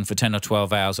drinking for 10 or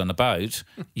 12 hours on a boat,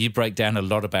 you break down a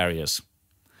lot of barriers.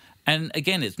 And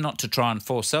again, it's not to try and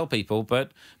force sell people,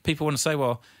 but people want to say,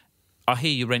 well, I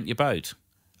hear you rent your boat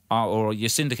or you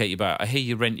syndicate your boat. I hear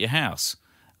you rent your house.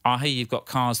 I hear you've got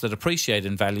cars that appreciate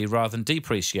in value rather than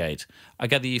depreciate. I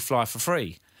gather you fly for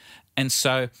free. And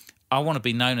so I want to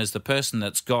be known as the person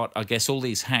that's got, I guess, all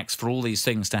these hacks for all these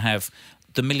things to have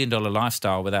the $1 million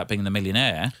lifestyle without being the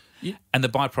millionaire and the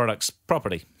byproduct's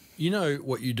property. You know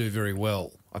what you do very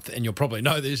well, and you'll probably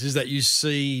know this, is that you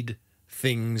seed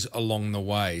things along the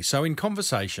way. So in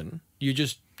conversation, you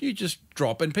just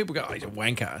drop, and people go, oh, he's a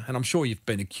wanker. And I'm sure you've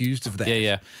been accused of that.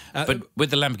 Yeah. But with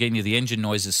the Lamborghini, the engine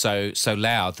noise is so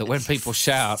loud that when people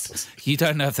shout, you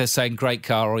don't know if they're saying great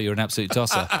car or you're an absolute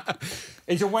tosser.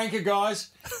 He's a wanker, guys.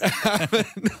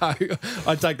 No,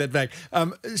 I take that back.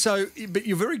 But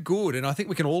you're very good, and I think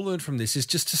we can all learn from this, is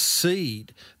just to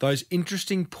seed those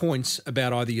interesting points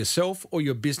about either yourself or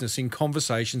your business in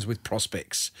conversations with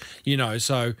prospects. You know,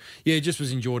 so, yeah, just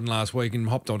was in Jordan last week and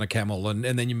hopped on a camel and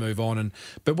then you move on.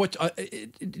 But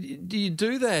do you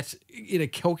do that in a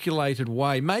calculated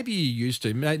way? Maybe you used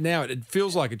to. Now it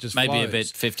feels like it just Maybe flows. a bit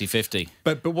 50-50.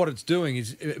 But what it's doing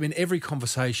is, I mean, every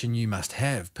conversation you must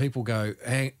have, people go,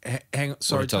 hang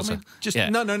sorry, tell me. Just Yeah.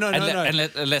 no.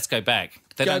 And let's go back.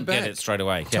 They don't get it straight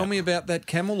away. Tell me about that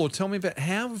camel, or tell me about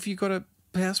how have you got a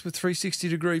house with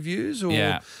 360-degree views, or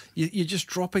you're just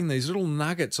dropping these little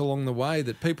nuggets along the way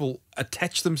that people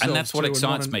attach themselves to. And that's what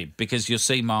excites me, because you'll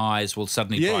see my eyes will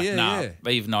suddenly brighten up,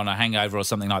 even on a hangover or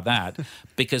something like that,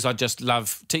 because I just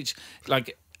love teach.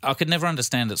 Like, I could never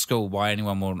understand at school why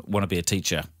anyone would want to be a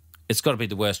teacher. It's got to be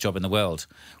the worst job in the world.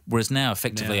 Whereas now,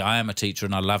 effectively, I am a teacher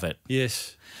and I love it.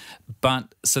 Yes.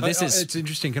 But so this is... It's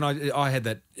interesting. I had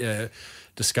that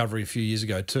discovery a few years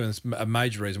ago too, and it's a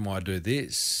major reason why I do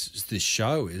this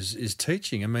show is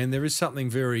teaching. I mean, there is something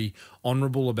very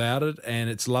honourable about it, and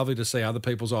it's lovely to see other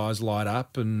people's eyes light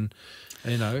up, and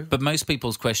you know. But most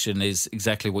people's question is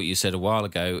exactly what you said a while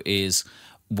ago: is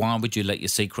why would you let your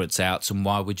secrets out, and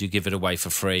why would you give it away for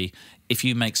free? If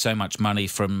you make so much money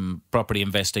from property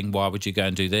investing, why would you go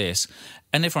and do this?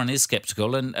 And everyone is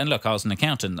sceptical. And look, I was an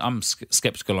accountant. I'm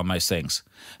sceptical on most things.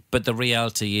 But the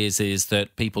reality is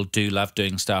that people do love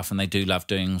doing stuff, and they do love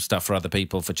doing stuff for other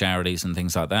people, for charities and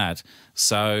things like that.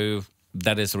 So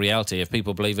that is the reality. If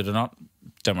people believe it or not,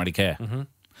 don't really care. Mm-hmm.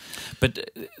 But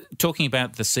talking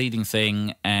about the seeding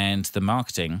thing and the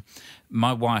marketing,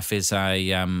 my wife is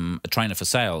a trainer for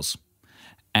sales.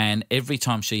 And every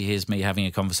time she hears me having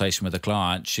a conversation with a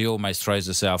client, she almost throws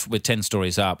herself, with 10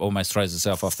 stories up, almost throws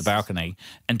herself off the balcony.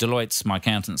 And Deloitte's, my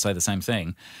accountant, say the same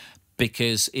thing.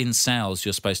 Because in sales,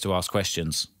 you're supposed to ask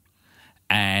questions.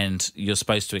 And you're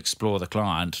supposed to explore the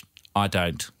client. I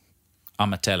don't.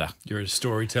 I'm a teller. You're a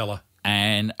storyteller.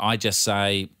 And I just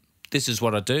say, this is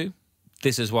what I do.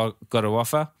 This is what I've got to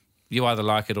offer. You either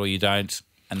like it or you don't,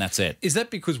 and that's it. Is that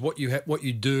because what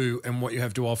you do and what you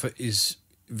have to offer is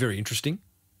very interesting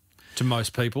to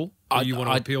most people? You want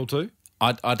to appeal to?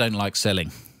 I don't like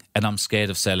selling, and I'm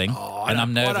scared of selling, and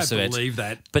I'm nervous of it. I don't believe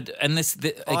that. But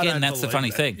again, that's the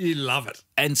funny thing. You love it,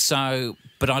 and so.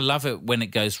 But I love it when it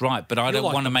goes right. But I don't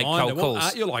want to make cold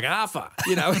calls. You're like Arthur,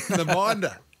 you know, in the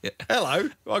Minder. Hello,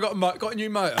 I got a new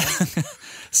motor.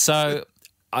 So.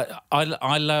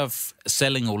 I love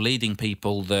selling or leading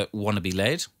people that want to be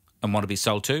led and want to be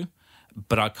sold to,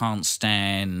 but I can't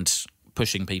stand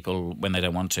pushing people when they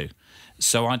don't want to.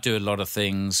 So I do a lot of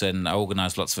things and I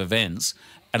organise lots of events,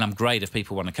 and I'm great if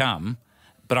people want to come,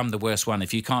 but I'm the worst one.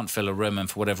 If you can't fill a room and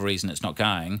for whatever reason it's not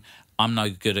going, I'm no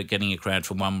good at getting a crowd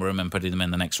from one room and putting them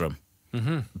in the next room.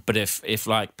 Mm-hmm. But if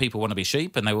like people want to be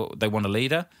sheep and they want a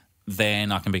leader,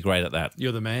 then I can be great at that.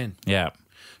 You're the man. Yeah.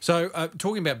 So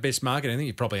talking about best marketing, I think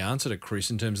you probably answered it,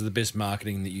 Chris, in terms of the best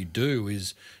marketing that you do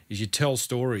is you tell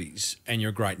stories and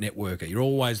you're a great networker. You're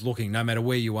always looking, no matter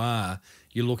where you are,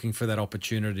 you're looking for that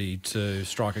opportunity to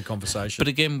strike a conversation. But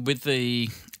again,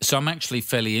 so I'm actually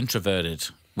fairly introverted,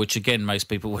 which again, most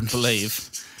people wouldn't believe.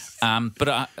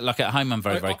 But like at home, I'm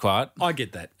very quiet. I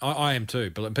get that. I am too,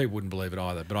 but people wouldn't believe it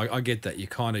either. But I get that. You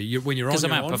kind of, when you're on, because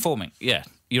I'm outperforming. Yeah,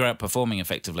 you're outperforming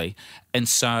effectively. And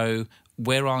so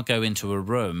where I'll go into a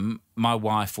room, my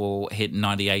wife will hit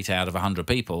 98 out of 100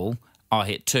 people. I'll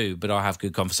hit 2, but I'll have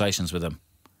good conversations with them.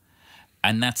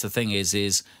 And that's the thing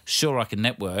is sure, I can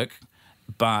network,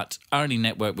 but I only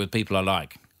network with people I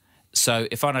like. So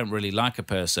if I don't really like a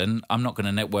person, I'm not going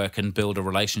to network and build a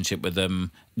relationship with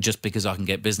them just because I can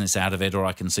get business out of it or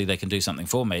I can see they can do something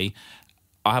for me.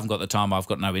 I haven't got the time, I've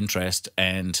got no interest,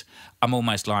 and I'm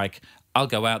almost like I'll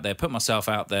go out there, put myself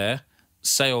out there,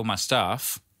 say all my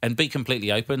stuff and be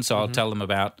completely open. So I'll tell them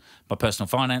about my personal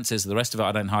finances, the rest of it,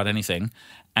 I don't hide anything,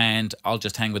 and I'll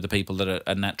just hang with the people that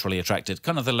are naturally attracted,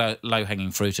 kind of the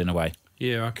low-hanging fruit in a way.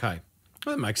 Yeah, okay.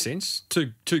 Well, that makes sense.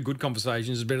 Two good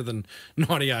conversations is better than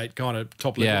 98 kind of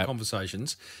top-level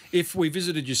conversations. If we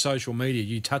visited your social media,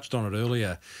 you touched on it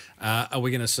earlier, are we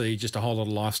going to see just a whole lot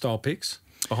of lifestyle pics?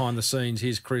 Behind the scenes,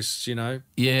 here's Chris,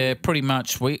 Yeah, pretty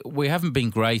much. We haven't been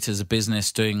great as a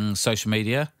business doing social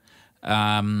media.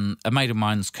 A mate of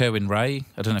mine's Kerwin Ray.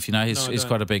 I don't know if you know. He's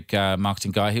quite a big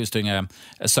marketing guy. He was doing a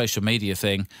social media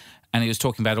thing, and he was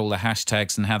talking about all the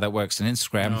hashtags and how that works on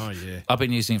Instagram. Oh, yeah. I've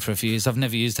been using it for a few years. I've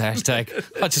never used a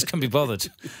hashtag. I just can't be bothered.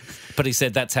 But he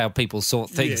said that's how people sort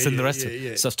things and the rest of it.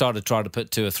 Yeah. So I started trying to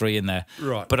put 2 or 3 in there.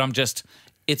 Right. But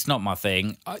it's not my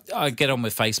thing. I get on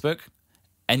with Facebook.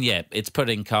 And yeah, it's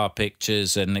putting car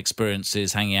pictures and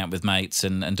experiences, hanging out with mates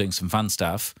and doing some fun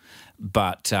stuff.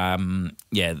 But I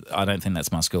don't think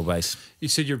that's my skill base. You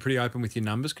said you're pretty open with your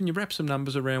numbers. Can you wrap some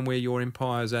numbers around where your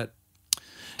empire's at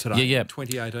today, yeah.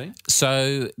 2018?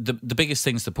 So the biggest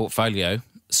thing's the portfolio.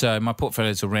 So my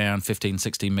portfolio's around 15,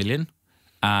 16 million.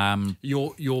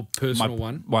 Your personal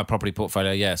one? My property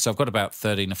portfolio, yeah. So I've got about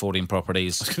 13 or 14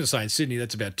 properties. I was going to say, in Sydney,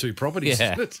 that's about 2 properties,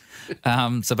 yeah. isn't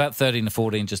it? So about 13 or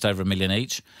 14, just over $1 million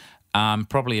each.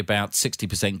 Probably about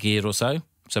 60% geared or so.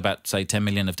 So about, say, 10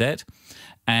 million of debt.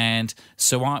 And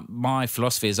so my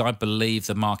philosophy is I believe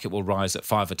the market will rise at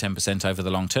 5 or 10% over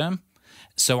the long term.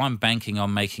 So I'm banking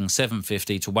on making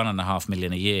 750 to 1.5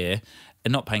 million a year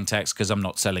and not paying tax because I'm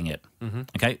not selling it. Mm-hmm.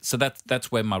 Okay, so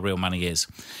that's where my real money is.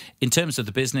 In terms of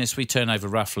the business, we turn over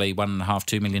roughly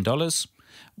 $1.5–2 million.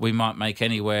 We might make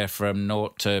anywhere from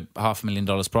 $0 to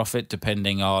 $500,000 profit,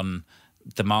 depending on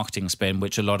the marketing spend,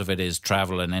 which a lot of it is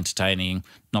travel and entertaining.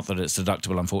 Not that it's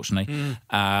deductible, unfortunately.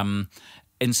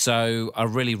 And so I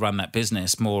really run that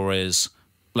business more as,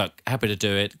 look, happy to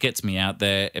do it, gets me out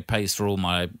there, it pays for all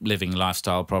my living,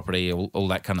 lifestyle, property, all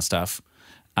that kind of stuff.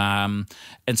 And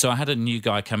so I had a new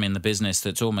guy come in the business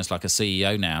that's almost like a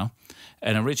CEO now.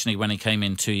 And originally when he came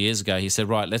in 2 years ago, he said,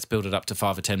 right, let's build it up to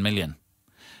 5 or 10 million.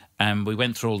 And we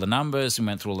went through all the numbers and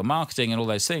went through all the marketing and all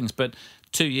those things. But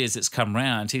 2 years it's come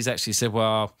round, he's actually said,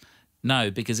 well, no,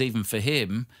 because even for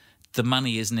him, the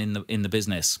money isn't in the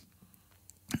business.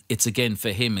 It's, again, for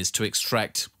him is to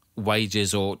extract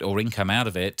wages or income out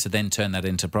of it to then turn that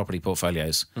into property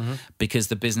portfolios, because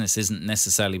the business isn't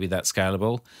necessarily be that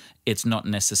scalable. It's not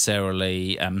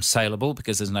necessarily saleable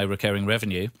because there's no recurring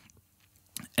revenue.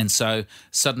 And so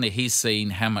suddenly he's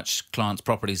seen how much clients'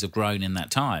 properties have grown in that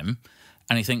time,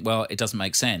 and you think, well, it doesn't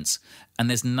make sense. And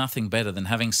there's nothing better than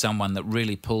having someone that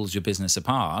really pulls your business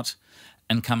apart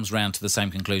and comes round to the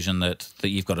same conclusion that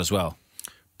you've got as well.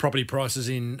 Property prices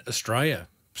in Australia,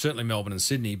 certainly Melbourne and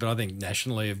Sydney, but I think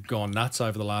nationally have gone nuts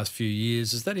over the last few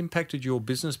years. Has that impacted your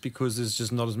business because there's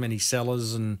just not as many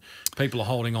sellers and people are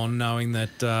holding on knowing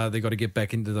that they've got to get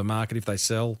back into the market if they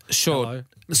sell? Sure.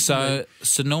 So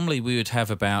normally we would have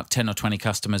about 10 or 20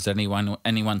 customers at any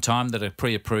one time that are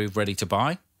pre-approved, ready to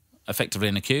buy, effectively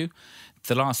in a queue.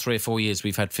 The last 3 or 4 years,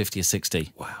 we've had 50 or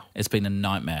 60. Wow. It's been a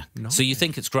nightmare. So you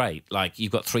think it's great, like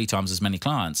you've got 3 times as many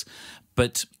clients,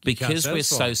 but because we're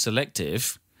so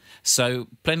selective, so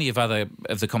plenty of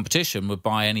the competition would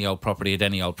buy any old property at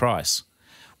any old price,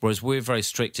 whereas we're very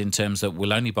strict in terms that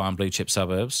we'll only buy in blue chip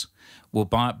suburbs. We'll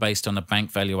buy it based on a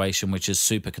bank valuation, which is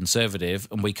super conservative,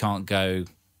 and we can't go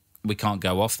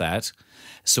off that.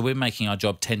 So we're making our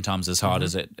job 10 times as hard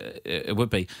as it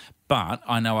would be. But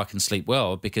I know I can sleep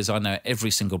well because I know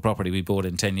every single property we bought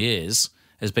in 10 years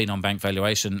has been on bank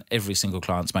valuation. Every single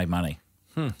client's made money.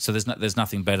 So there's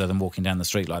nothing better than walking down the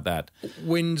street like that.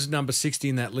 When's number 60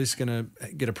 in that list going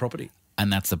to get a property?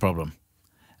 And that's the problem.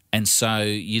 And so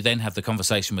you then have the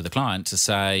conversation with the client to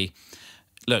say,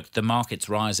 look, the market's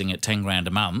rising at 10 grand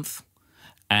a month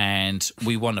and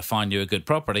we want to find you a good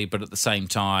property, but at the same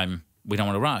time, we don't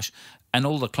want to rush. And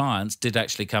all the clients did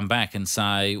actually come back and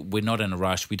say, we're not in a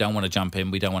rush, we don't want to jump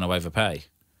in, we don't want to overpay.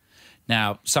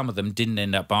 Now, some of them didn't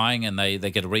end up buying and they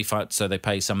get a refund, so they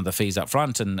pay some of the fees up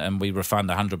front and we refund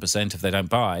 100% if they don't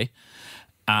buy.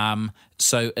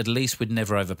 So at least we'd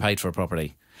never overpaid for a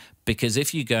property. Because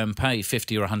if you go and pay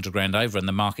 50 or 100 grand over and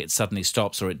the market suddenly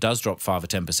stops or it does drop 5 or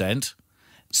 10%,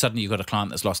 suddenly you've got a client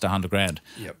that's lost 100 grand.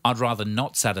 Yep. I'd rather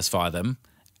not satisfy them,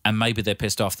 and maybe they're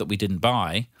pissed off that we didn't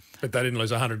buy. But they didn't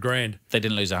lose 100 grand. They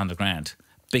didn't lose 100 grand.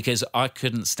 Because I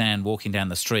couldn't stand walking down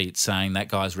the street saying that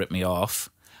guy's ripped me off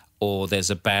or there's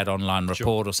a bad online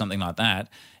report or something like that.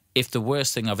 If the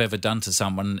worst thing I've ever done to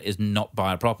someone is not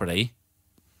buy a property,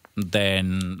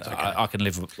 then okay. I can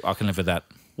live with that.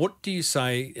 What do you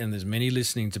say, and there's many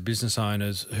listening to business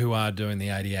owners who are doing the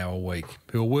 80-hour week,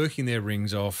 who are working their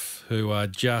rings off, who are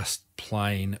just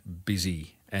plain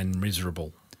busy and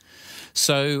miserable?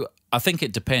 So I think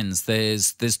it depends.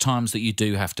 There's times that you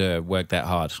do have to work that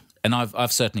hard. And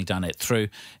I've certainly done it through.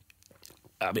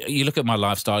 I mean, you look at my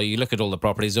lifestyle, you look at all the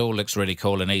properties, it all looks really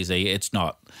cool and easy. It's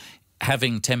not.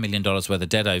 Having $10 million worth of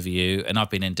debt over you, and I've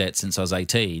been in debt since I was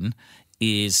 18,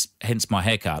 is hence my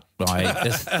haircut.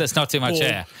 Right? There's not too much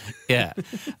hair. Yeah.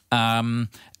 And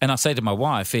I say to my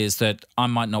wife is that I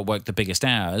might not work the biggest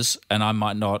hours and I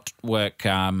might not work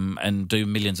and do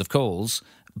millions of calls,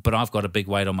 but I've got a big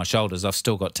weight on my shoulders. I've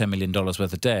still got $10 million worth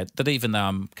of debt that even though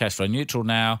I'm cash flow neutral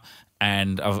now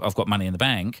and I've got money in the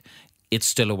bank, it's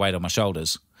still a weight on my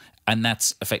shoulders. And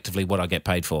that's effectively what I get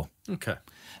paid for. Okay.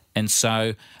 And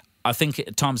so I think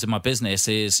at times in my business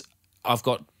is I've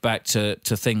got back to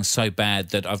things so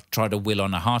bad that I've tried to will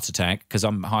on a heart attack because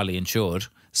I'm highly insured,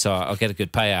 so I'll get a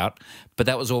good payout. But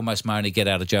that was almost my only get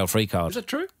out of jail free card. Is that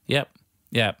true? Yep.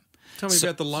 Tell me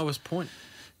about the lowest point.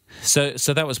 So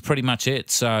that was pretty much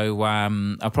it. So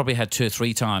I probably had 2 or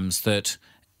 3 times that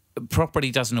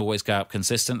property doesn't always go up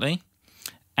consistently.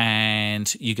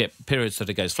 And you get periods that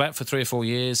it goes flat for 3 or 4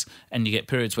 years, and you get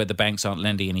periods where the banks aren't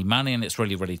lending any money and it's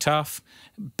really, really tough.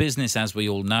 Business, as we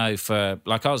all know, I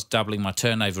was doubling my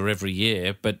turnover every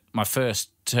year, but my first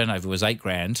turnover was 8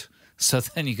 grand. So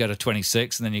then you go to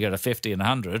 26 and then you go to 50 and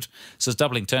 100. So it's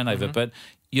doubling turnover, but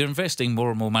you're investing more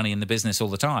and more money in the business all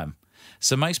the time.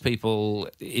 So most people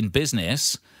in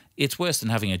business, it's worse than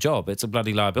having a job. It's a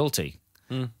bloody liability.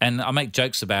 And I make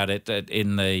jokes about it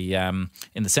in the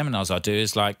seminars I do.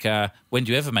 Is like, when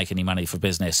do you ever make any money for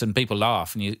business? And people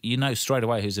laugh, and you know straight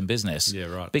away who's in business. Yeah,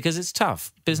 right. Because it's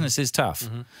tough. Business is tough,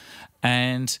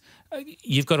 and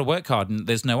you've got to work hard, and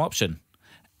there's no option.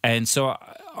 And so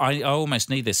I almost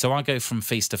need this. So I go from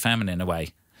feast to famine in a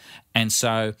way. And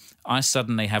so I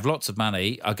suddenly have lots of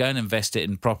money. I go and invest it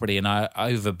in property, and I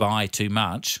overbuy too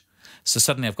much. So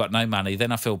suddenly I've got no money.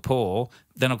 Then I feel poor.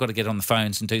 Then I've got to get on the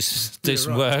phones and do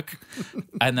some work.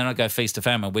 And then I go feast to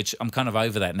famine, which I'm kind of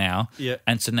over that now. Yeah.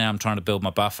 And so now I'm trying to build my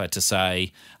buffer to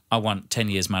say I want 10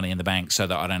 years money in the bank so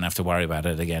that I don't have to worry about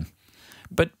it again.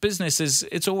 But business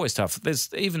it's always tough.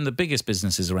 There's even the biggest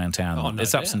businesses around town.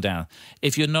 It's ups and downs.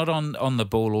 If you're not on the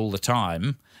ball all the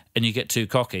time and you get too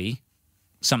cocky,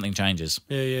 something changes.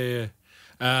 Yeah.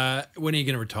 When are you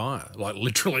going to retire? Like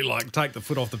literally, take the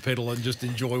foot off the pedal and just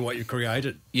enjoy what you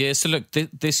created. Yeah. So look,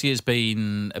 this year's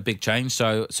been a big change.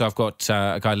 So I've got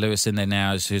a guy Lewis in there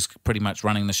now who's pretty much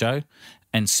running the show,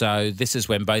 and so this is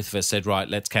when both of us said, right,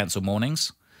 let's cancel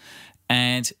mornings,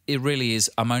 and it really is.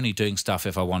 I'm only doing stuff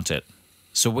if I want it.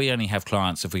 So we only have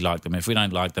clients if we like them. If we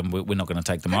don't like them, we're not going to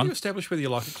take them on. How do you establish whether you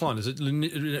like a client? Is it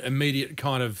immediate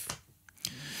kind of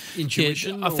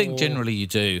intuition? Yeah, I think generally you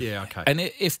do. Yeah, okay. And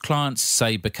if clients,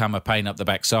 say, become a pain up the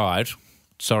backside,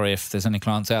 sorry if there's any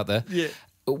clients out there,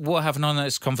 we'll have an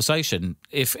honest conversation.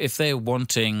 If they're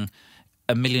wanting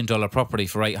 $1 million property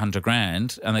for 800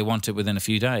 grand and they want it within a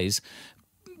few days,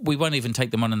 we won't even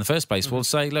take them on in the first place. We'll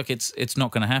say, look, it's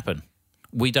not going to happen.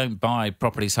 We don't buy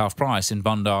properties half price in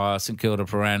Bondi, St Kilda,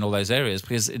 Prahran, all those areas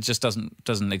because it just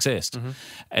doesn't exist.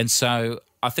 And so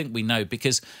I think we know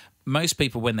because most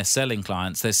people, when they're selling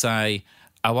clients, they say,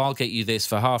 oh, I'll get you this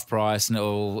for half price and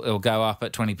it'll go up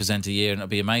at 20% a year and it'll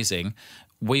be amazing.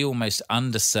 We almost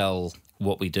undersell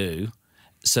what we do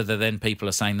so that then people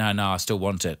are saying, no, I still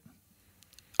want it.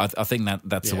 I think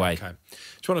that's the way. Okay.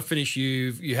 Just want to finish.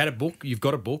 You had a book. You've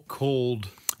got a book called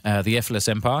The Effortless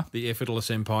Empire. The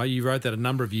Effortless Empire. You wrote that a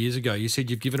number of years ago. You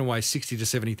said you've given away 60 to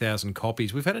 70,000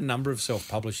 copies. We've had a number of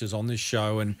self-publishers on this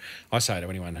show, and I say to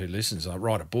anyone who listens,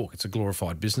 write a book. It's a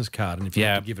glorified business card, and if you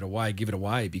have to give it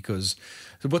away, because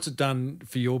so what's it done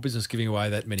for your business giving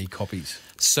away that many copies?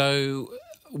 So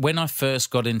when I first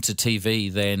got into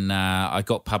TV, then I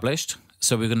got published.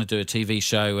 So we were going to do a TV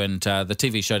show, and the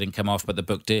TV show didn't come off, but the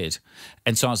book did.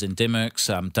 And so I was in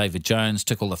Dimmicks, David Jones,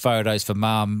 took all the photos for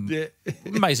Mum. Yeah.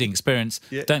 Amazing experience.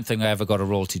 Yeah. Don't think I ever got a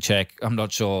royalty check. I'm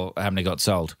not sure how many got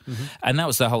sold. And that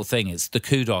was the whole thing. It's the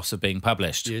kudos of being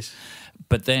published. Yes.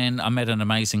 But then I met an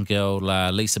amazing girl,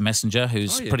 Lisa Messenger,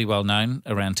 who's pretty well known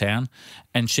around town.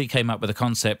 And she came up with a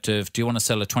concept of, do you want to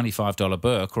sell a $25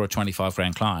 book or a 25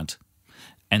 grand client?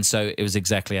 And so it was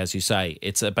exactly as you say.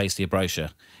 It's basically a brochure.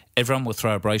 Everyone will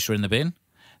throw a brochure in the bin,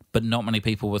 but not many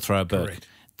people will throw a book. Correct.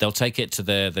 They'll take it to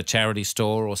the charity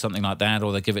store or something like that,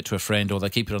 or they give it to a friend, or they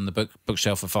keep it on the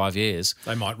bookshelf for 5 years.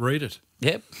 They might read it.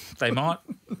 Yep, they might.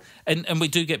 And we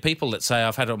do get people that say,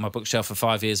 I've had it on my bookshelf for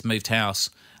 5 years, moved house.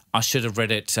 I should have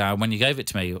read it when you gave it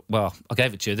to me. Well, I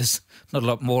gave it to you. There's not a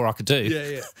lot more I could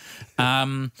do.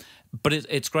 Yeah. But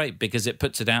it's great because it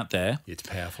puts it out there. It's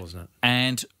powerful, isn't it?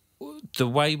 And the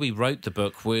way we wrote the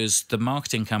book was the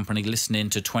marketing company listened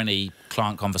in to 20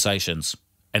 client conversations.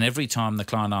 And every time the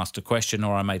client asked a question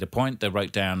or I made a point, they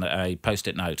wrote down a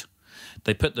Post-it note.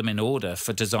 They put them in order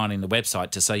for designing the website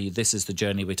to say, this is the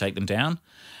journey we take them down.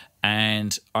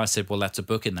 And I said, well, that's a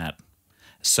book in that.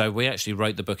 So we actually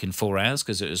wrote the book in 4 hours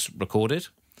because it was recorded.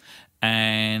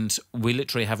 And we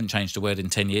literally haven't changed a word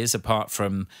in 10 years, apart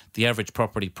from the average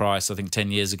property price, I think 10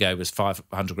 years ago was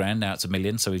 500 grand. Now it's $1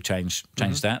 million. So we've changed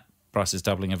that. Price is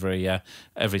doubling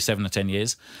every 7 or 10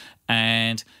 years.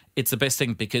 And it's the best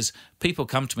thing because people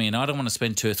come to me and I don't want to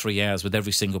spend 2 or 3 hours with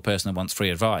every single person that wants free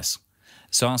advice.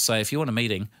 So I'll say, if you want a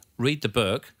meeting, read the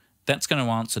book. That's going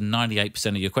to answer 98%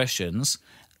 of your questions.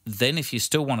 Then if you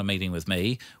still want a meeting with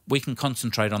me, we can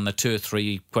concentrate on the 2 or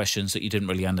 3 questions that you didn't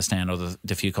really understand or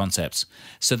the few concepts.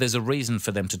 So there's a reason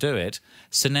for them to do it.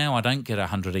 So now I don't get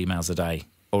 100 emails a day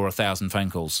or 1,000 phone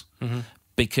calls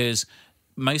because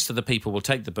most of the people will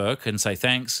take the book and say,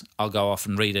 thanks, I'll go off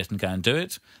and read it and go and do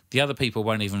it. The other people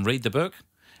won't even read the book.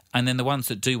 And then the ones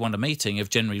that do want a meeting have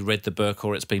generally read the book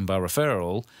or it's been by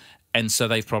referral. And so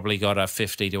they've probably got a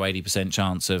 50 to 80%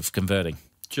 chance of converting.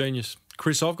 Genius.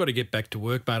 Chris, I've got to get back to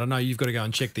work, mate. I know you've got to go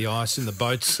and check the ice in the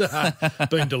boats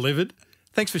being delivered.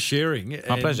 Thanks for sharing.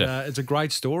 My pleasure. It's a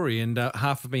great story, and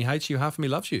half of me hates you, half of me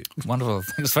loves you. Wonderful.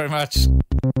 Thanks very much.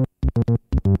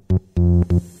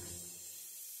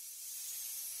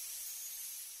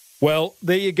 Well,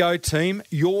 there you go, team.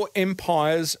 Your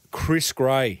Empire's Chris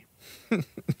Gray.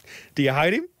 Do you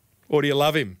hate him or do you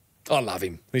love him? I love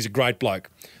him. He's a great bloke.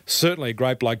 Certainly a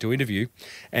great bloke to interview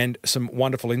and some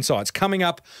wonderful insights. Coming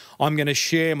up, I'm going to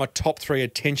share my top 3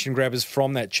 attention grabbers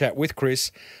from that chat with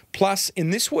Chris. Plus, in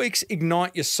this week's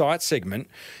Ignite Your Site segment,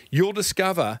 you'll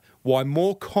discover why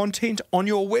more content on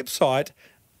your website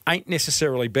ain't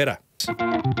necessarily better.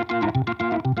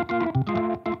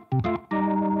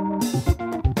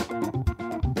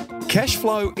 Cash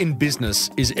flow in business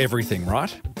is everything,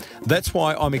 right? That's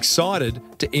why I'm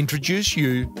excited to introduce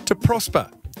you to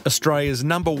Prosper, Australia's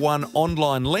 #1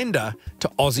 online lender to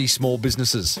Aussie small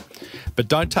businesses. But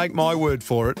don't take my word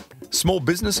for it. Small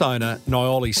business owner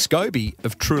Nioli Scobie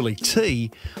of Truly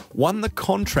Tea won the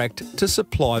contract to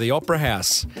supply the Opera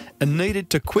House and needed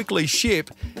to quickly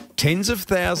ship tens of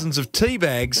thousands of tea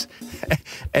bags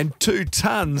and 2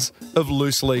 tons of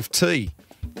loose leaf tea.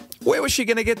 Where was she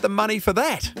going to get the money for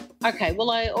that? Okay, well,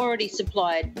 I already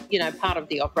supplied, part of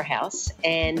the Opera House,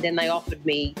 and then they offered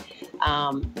me,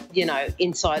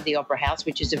 inside the Opera House,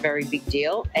 which is a very big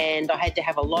deal, and I had to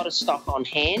have a lot of stock on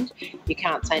hand. You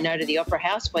can't say no to the Opera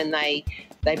House when they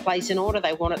place an order,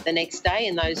 they want it the next day,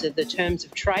 and those are the terms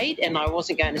of trade, and I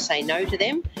wasn't going to say no to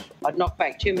them. I'd knocked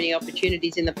back too many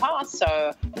opportunities in the past,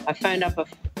 so I phoned up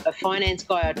a finance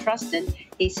guy I trusted.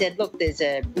 He said, look, there's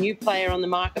a new player on the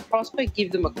market, Prosper,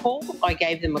 give them a call. I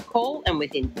gave them a call, and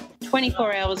within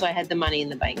 24 hours, I had the money in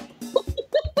the bank.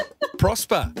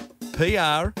 Prosper,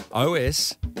 Prospa.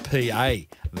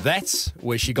 That's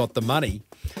where she got the money.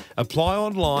 Apply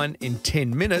online in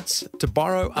 10 minutes to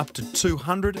borrow up to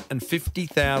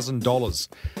 $250,000.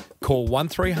 Call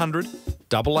 1300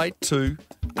 882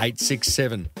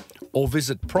 867 or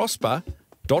visit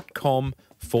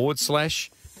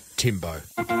prosper.com/Timbo.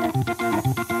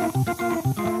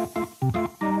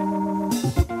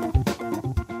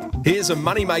 Here's a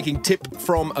money-making tip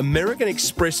from American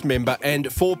Express member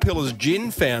and 4 Pillars Gin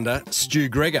founder, Stu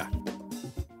Gregor.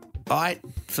 I,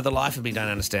 for the life of me, don't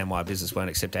understand why a business won't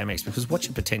accept Amex, because what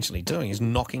you're potentially doing is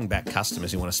knocking back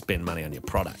customers who want to spend money on your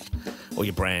product or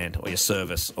your brand or your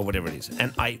service or whatever it is.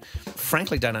 And I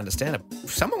frankly don't understand it.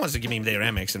 if someone wants to give me their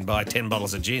Amex and buy 10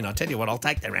 bottles of gin, I tell you what, I'll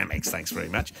take their Amex, thanks very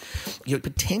much. You're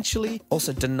potentially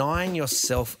also denying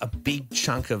yourself a big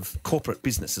chunk of corporate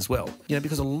business as well. You know,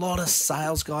 because a lot of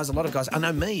sales guys, a lot of guys, I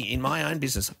know me in my own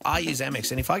business, I use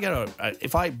Amex, and if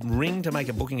I ring to make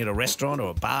a booking at a restaurant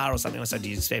or a bar or something, I say, do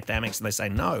you accept Amex? And they say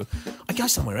no, I go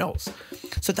somewhere else.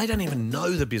 So they don't even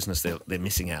know the business they're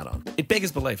missing out on. It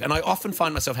beggars belief. And I often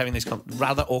find myself having these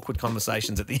rather awkward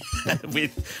conversations at the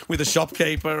with a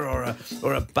shopkeeper or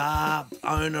a bar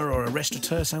owner or a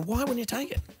restaurateur saying, why wouldn't you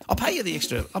take it? I'll pay you the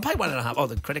extra. I'll pay 1.5,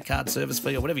 the credit card service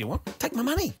fee or whatever you want. Take my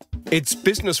money. It's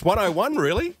Business 101,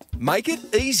 really. Make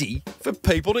it easy for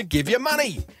people to give you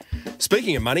money.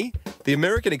 Speaking of money, the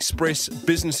American Express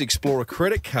Business Explorer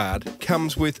credit card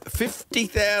comes with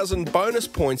 50,000 bonus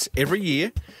points every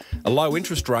year, a low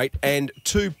interest rate, and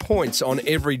 2 points on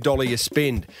every dollar you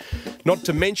spend. Not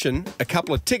to mention a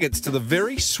couple of tickets to the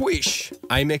very swish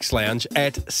Amex Lounge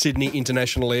at Sydney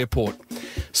International Airport.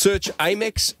 Search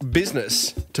Amex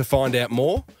Business to find out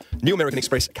more. New American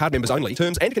Express card members only.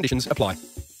 Terms and conditions apply.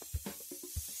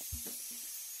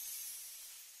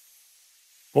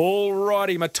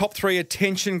 Alrighty, my top 3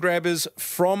 attention grabbers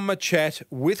from my chat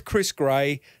with Chris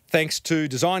Gray, thanks to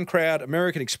Design Crowd,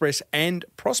 American Express and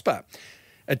Prosper.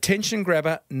 Attention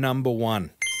grabber number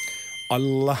 1. I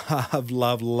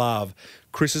love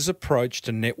Chris's approach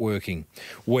to networking,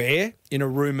 where in a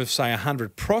room of, say,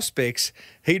 100 prospects,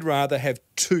 he'd rather have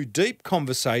 2 deep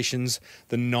conversations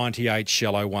than 98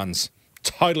 shallow ones.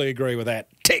 Totally agree with that.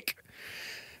 Tick.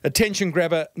 Attention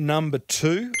grabber number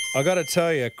 2. I got to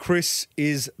tell you, Chris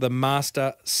is the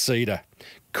master seeder,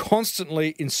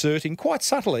 constantly inserting, quite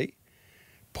subtly,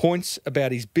 points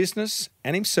about his business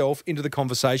and himself into the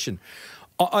conversation.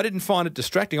 I didn't find it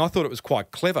distracting. I thought it was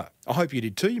quite clever. I hope you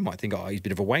did too. You might think, he's a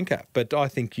bit of a wanker. But I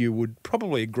think you would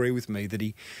probably agree with me that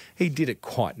he did it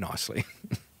quite nicely.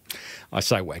 I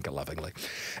say wanker lovingly.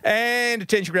 And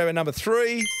attention grabber number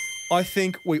 3. I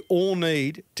think we all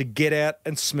need to get out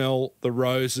and smell the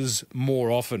roses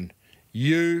more often.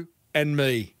 You and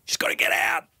me. Just got to get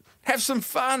out. Have some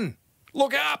fun.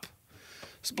 Look up.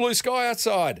 It's blue sky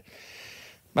outside.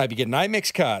 Maybe get an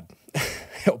Amex card.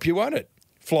 Help you, won't it?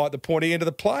 Fly at the pointy end of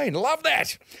the plane. Love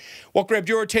that. What grabbed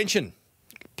your attention?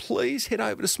 Please head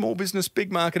over to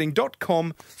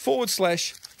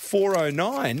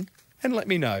smallbusinessbigmarketing.com/409 and let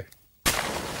me know.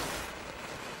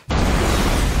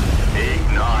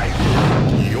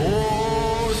 Ignite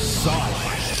your site.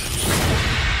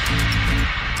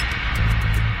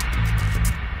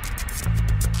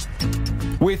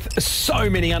 With so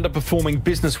many underperforming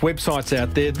business websites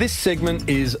out there, this segment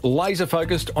is laser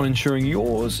focused on ensuring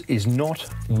yours is not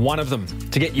one of them.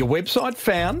 To get your website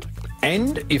found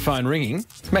and your phone ringing,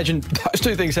 imagine those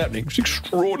 2 things happening. It's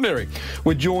extraordinary.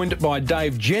 We're joined by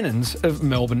Dave Jennings of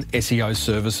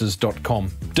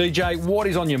MelbourneSEOservices.com. DJ, what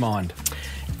is on your mind?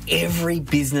 Every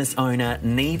business owner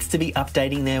needs to be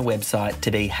updating their website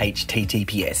to be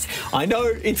HTTPS. I know,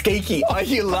 it's geeky.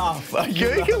 You laugh.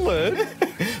 Geek alert.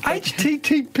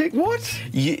 HTTP, what?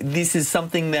 This is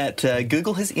something that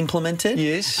Google has implemented.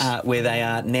 Yes. Where they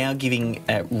are now giving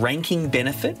a ranking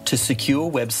benefit to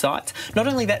secure websites. Not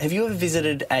only that, have you ever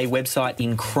visited a website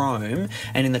in Chrome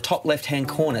and in the top left-hand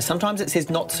corner, sometimes it says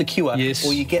not secure, yes,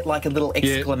 or you get like a little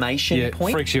exclamation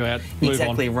point? Freaks you out. Move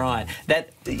exactly on. Right.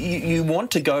 That you want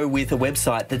to go with a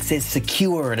website that says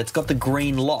secure and it's got the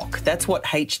green lock. That's what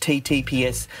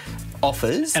HTTPS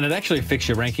offers. And it actually affects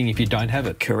your ranking if you don't have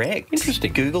it. Correct.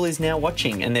 Interesting. Google is now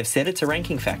watching and they've said it's a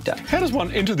ranking factor. How does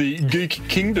one enter the geek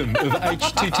kingdom of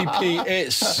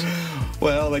HTTPS?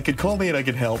 Well, they could call me and I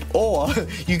could help. Or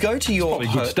you go to your... Probably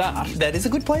a good start. That is a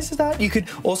good place to start. You could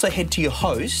also head to your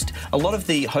host. A lot of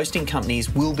the hosting companies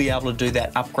will be able to do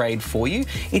that upgrade for you.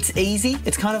 It's easy.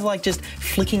 It's kind of like just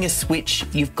flicking a switch.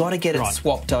 You've got to get it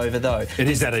swapped over, though. It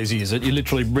is that easy, is it? You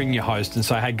literally bring your host and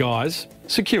say, hey, guys,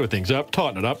 secure things up,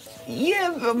 tighten it up.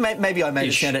 Yeah, maybe I made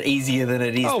it sound easier than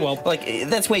it is. Oh, well. Like,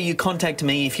 that's where you contact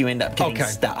me if you end up getting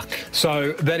stuck.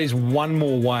 So that is one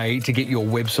more way to get your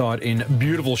website in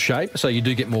beautiful shape, so you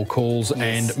do get more calls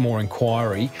and more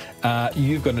inquiry.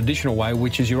 You've got an additional way,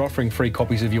 which is you're offering free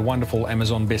copies of your wonderful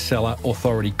Amazon bestseller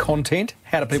Authority Content.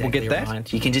 How do people get that?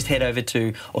 Right. You can just head over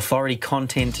to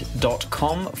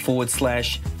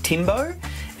authoritycontent.com/Timbo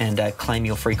and claim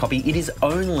your free copy. It is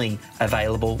only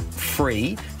available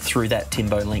free through that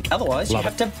Timbo link. Otherwise, you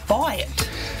have to buy it.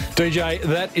 DJ,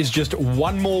 that is just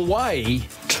one more way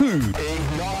to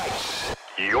Ignite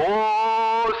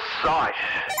your site.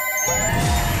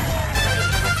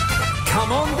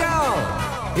 Come on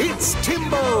down. It's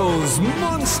Timbo's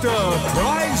Monster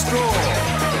Prize Draw.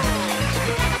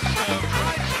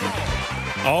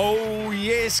 Oh,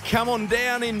 yes, come on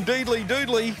down in Deedly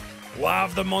Doodly.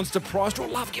 Love the Monster Prize Draw.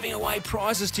 Love giving away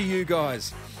prizes to you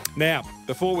guys. Now,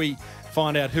 before we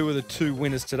find out who are the two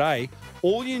winners today,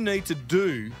 all you need to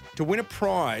do to win a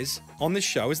prize on this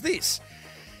show is this.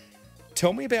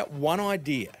 Tell me about one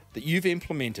idea that you've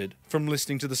implemented from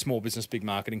listening to the Small Business Big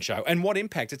Marketing Show and what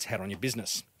impact it's had on your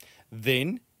business.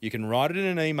 Then you can write it in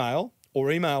an email or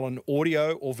email an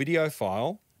audio or video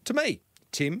file to me,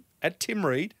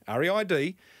 Tim@timreid,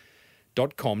 reid.com.au.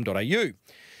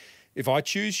 If I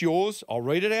choose yours, I'll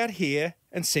read it out here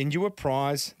and send you a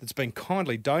prize that's been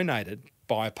kindly donated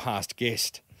by a past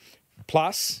guest.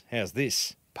 Plus, how's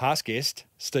this? Past guest,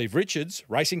 Steve Richards,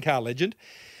 racing car legend,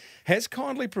 has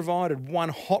kindly provided one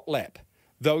hot lap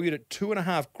valued at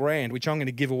 $2,500, which I'm going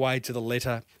to give away to the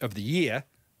letter of the year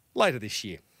later this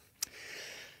year.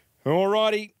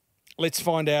 Alrighty, let's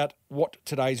find out what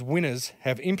today's winners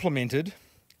have implemented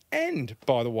and,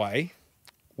 by the way,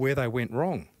 where they went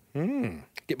wrong.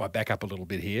 Get my back up a little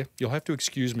bit here. You'll have to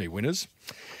excuse me, winners.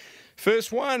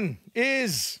 First one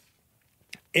is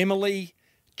Emily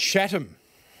Chatham.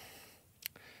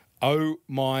 Oh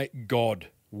my God,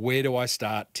 where do I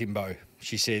start, Timbo?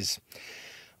 She says,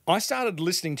 I started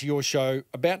listening to your show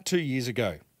about 2 years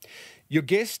ago. Your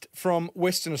guest from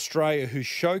Western Australia who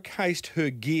showcased her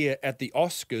gear at the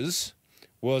Oscars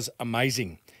was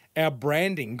amazing. Our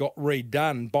branding got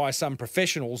redone by some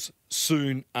professionals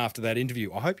soon after that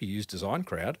interview. I hope you used Design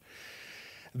Crowd.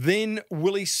 Then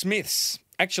Willie Smith's.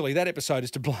 Actually, that episode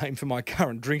is to blame for my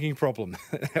current drinking problem.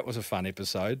 That was a fun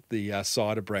episode, the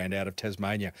cider brand out of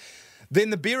Tasmania. Then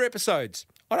the beer episodes.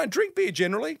 I don't drink beer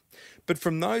generally, but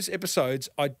from those episodes,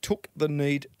 I took the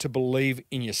need to believe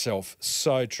in yourself.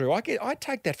 So true. I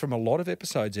take that from a lot of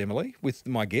episodes, Emily, with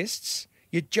my guests.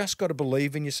 You just got to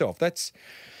believe in yourself. That's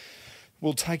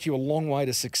will take you a long way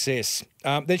to success.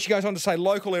 Then she goes on to say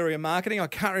local area marketing. I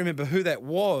can't remember who that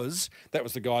was. That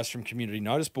was the guys from Community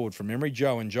Notice Board from memory,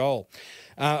 Joe and Joel.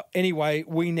 Anyway,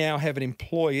 we now have an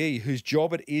employee whose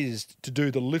job it is to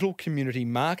do the little community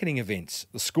marketing events,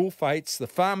 the school fetes, the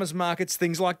farmers markets,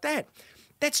 things like that.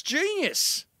 That's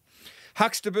genius.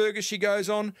 Hucksterberger, she goes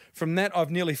on, from that I've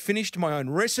nearly finished my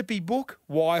own recipe book,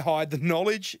 Why Hide the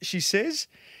Knowledge, she says.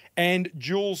 And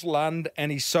Jules Lund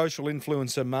and his social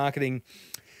influencer marketing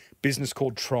business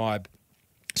called Tribe.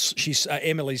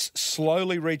 Emily's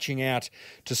slowly reaching out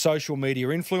to social media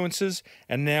influencers,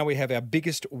 and now we have our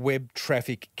biggest web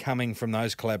traffic coming from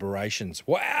those collaborations.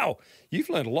 Wow, you've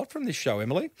learned a lot from this show,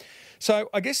 Emily. So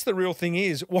I guess the real thing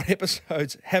is, what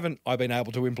episodes haven't I been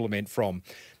able to implement from?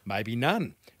 Maybe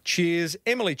none. Cheers,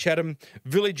 Emily Chatham,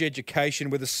 Village Education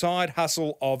with a side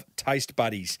hustle of Taste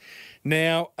Buddies.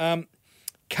 Now,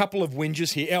 couple of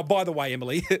whinges here. Oh, by the way,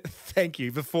 Emily, thank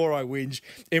you. Before I whinge,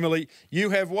 Emily, you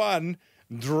have won,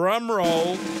 drum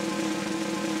roll,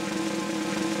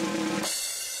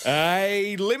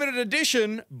 a limited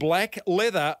edition black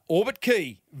leather Orbit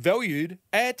key valued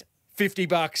at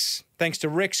 $50. Thanks to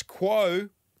Rex Quo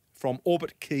from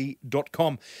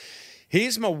orbitkey.com.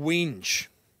 Here's my whinge.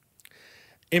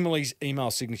 Emily's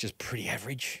email signature is pretty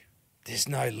average. There's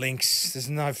no links. There's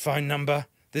no phone number.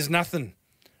 There's nothing.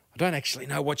 I don't actually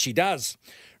know what she does,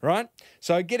 right?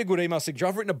 So get a good email signature.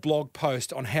 I've written a blog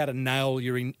post on how to nail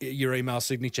your email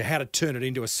signature, how to turn it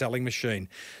into a selling machine.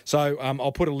 So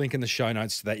I'll put a link in the show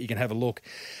notes to that. You can have a look.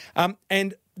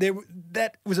 And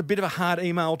that was a bit of a hard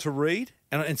email to read,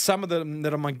 and some of them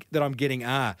that I'm getting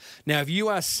are. Now, if you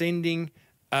are sending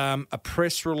a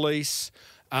press release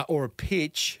or a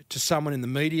pitch to someone in the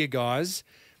media, guys,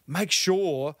 make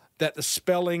sure that the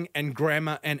spelling and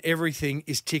grammar and everything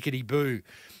is tickety-boo,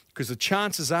 because the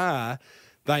chances are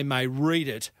they may read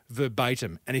it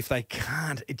verbatim. And if they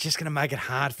can't, it's just going to make it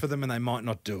hard for them and they might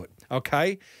not do it.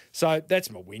 Okay? So that's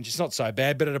my whinge. It's not so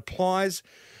bad, but it applies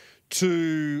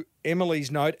to Emily's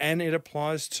note and it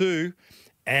applies to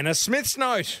Anna Smith's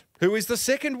note, who is the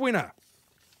second winner.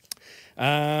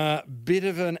 Bit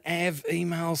of an AV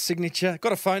email signature.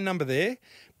 Got a phone number there,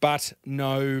 but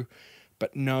no,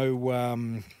 I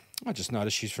just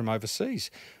noticed she's from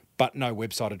overseas, but no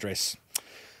website address.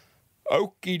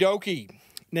 Okie dokie.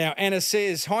 Now, Anna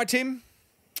says, hi, Tim.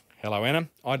 Hello, Anna.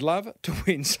 I'd love to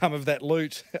win some of that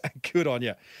loot. Good on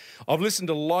you. I've listened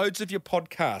to loads of your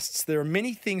podcasts. There are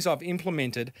many things I've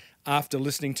implemented after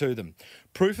listening to them.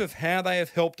 Proof of how they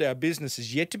have helped our business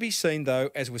is yet to be seen, though,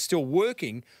 as we're still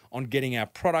working on getting our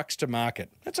products to market.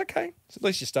 That's okay. At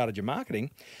least you started your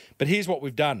marketing. But here's what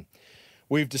we've done.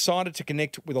 We've decided to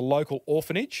connect with a local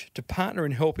orphanage to partner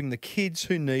in helping the kids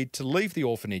who need to leave the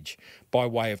orphanage by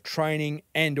way of training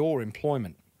and or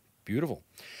employment. Beautiful.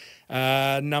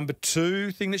 Number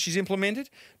 2 thing that she's implemented,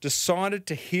 decided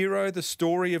to hero the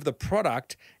story of the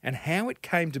product and how it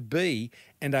came to be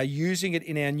and are using it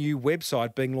in our new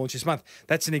website being launched this month.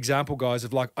 That's an example, guys,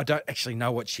 of like, I don't actually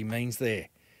know what she means there,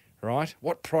 right?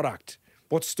 What product?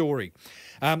 What story?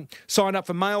 Signed up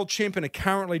for MailChimp and are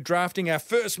currently drafting our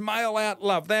first mail out.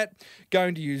 Love that.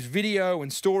 Going to use video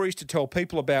and stories to tell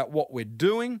people about what we're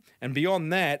doing. And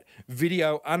beyond that,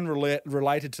 video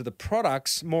unrelated to the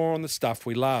products, more on the stuff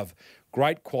we love.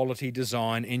 Great quality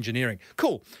design engineering.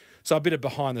 Cool. So a bit of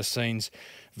behind the scenes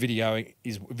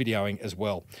videoing as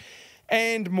well.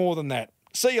 And more than that.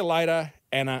 See you later,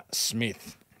 Anna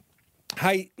Smith.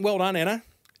 Hey, well done, Anna.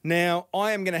 Now,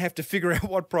 I am going to have to figure out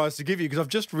what prize to give you because I've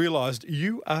just realised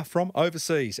you are from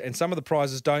overseas and some of the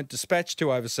prizes don't dispatch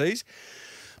to overseas.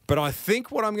 But I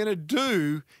think what I'm going to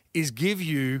do is give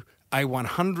you a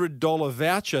 $100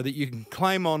 voucher that you can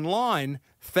claim online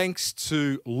thanks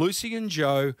to Lucy and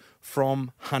Joe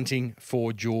from Hunting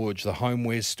for George, the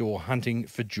homeware store Hunting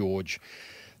for George.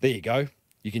 There you go.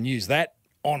 You can use that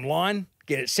online,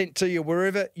 get it sent to you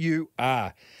wherever you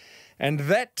are. And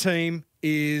that team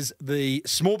is the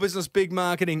Small Business Big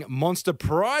Marketing Monster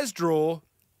Prize Draw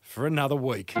for another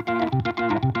week.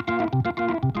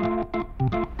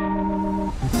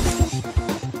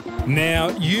 Now,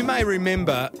 you may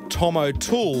remember Tom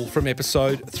O'Toole from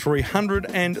episode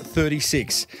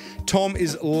 336. Tom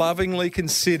is lovingly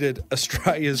considered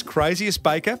Australia's craziest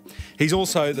baker. He's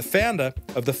also the founder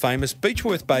of the famous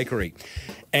Beechworth Bakery,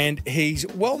 and he's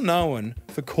well known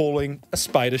for calling a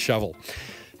spade a shovel.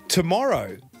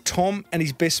 Tomorrow, Tom and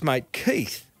his best mate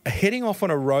Keith are heading off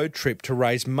on a road trip to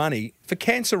raise money for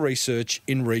cancer research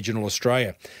in regional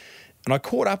Australia. And I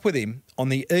caught up with him on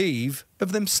the eve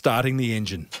of them starting the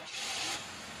engine.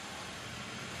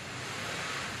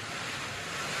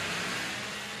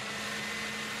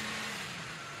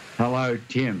 Hello,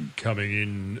 Tim. Coming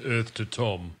in, Earth to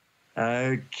Tom.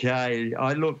 Okay.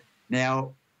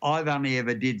 Now, I've only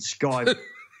ever did Skype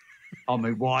on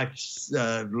my wife's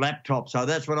laptop, so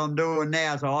that's what I'm doing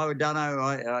now. So I don't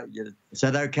know. Is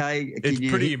that okay? It's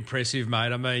pretty impressive,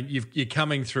 mate. I mean, you're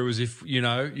coming through as if,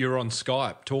 you're on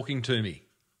Skype talking to me.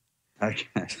 Okay.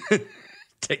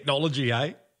 Technology,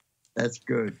 eh? That's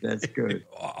good. That's good.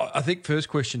 I think first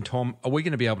question, Tom, are we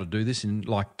going to be able to do this in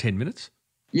like 10 minutes?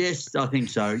 Yes, I think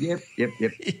so. Yep.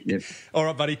 All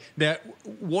right, buddy. Now,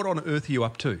 what on earth are you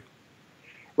up to?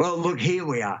 Well, look, here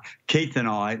we are. Keith and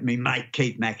I, my mate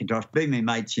Keith McIntosh, been my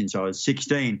mate since I was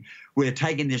 16. We're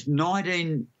taking this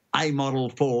 19 A model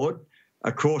Ford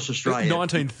across Australia.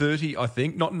 1930, I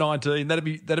think, not 19. That'd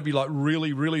be like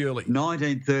really, really early.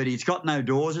 1930. It's got no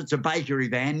doors. It's a bakery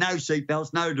van, no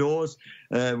seatbelts, no doors.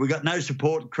 We've got no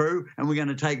support crew, and we're going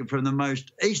to take it from the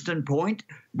most eastern point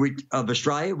of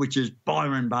Australia, which is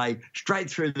Byron Bay, straight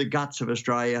through the guts of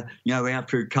Australia, out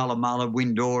through Colomulla,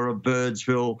 Windora,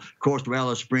 Birdsville, across to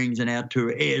Alice Springs and out to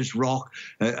Ayers Rock,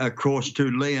 across to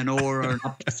Leonora and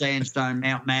up to Sandstone,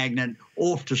 Mount Magnet,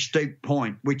 off to Steep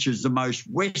Point, which is the most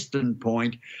western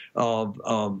point of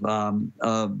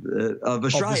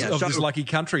Australia. Of this lucky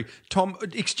country. Tom,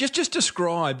 just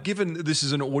describe, given this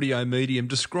is an audio medium,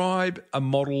 describe a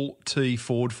Model T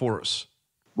Ford for us.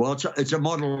 Well, it's a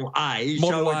Model A.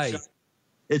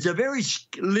 It's a very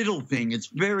little thing. It's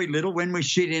very little. When we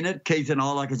sit in it, Keith and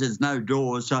I, like I said, there's no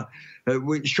doors. So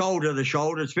we shoulder to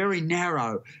shoulder. It's very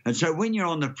narrow. And so when you're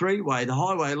on the freeway, the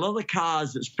highway, a lot of the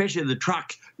cars, especially the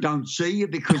trucks, don't see you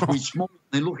because we're small.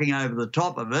 They're looking over the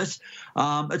top of us.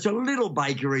 It's a little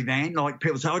bakery van. Like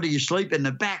people say, do you sleep in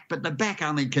the back? But the back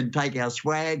only can take our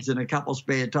swags and a couple of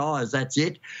spare tyres. That's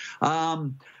it.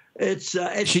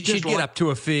 She'd get up to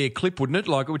a fair clip, wouldn't it?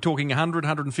 Like we're talking 100,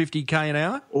 150k an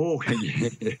hour. Oh, yeah.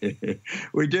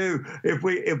 We do. If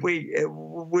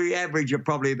we average at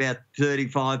probably about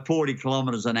 35, 40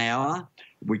 kilometres an hour,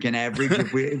 we can average.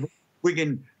 If we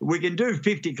can do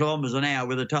 50 kilometres an hour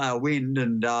with a tailwind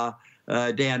and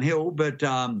downhill. But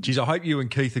geez, I hope you and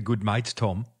Keith are good mates,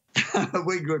 Tom.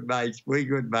 We're good mates.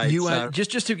 You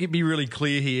just to be really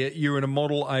clear here, you're in a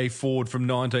Model A Ford from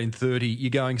 1930. You're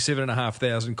going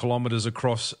 7,500 kilometres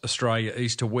across Australia,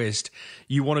 east to west.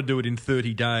 You want to do it in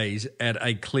 30 days at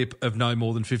a clip of no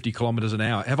more than 50 kilometres an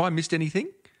hour. Have I missed anything?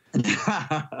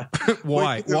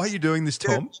 Why? Why are you doing this,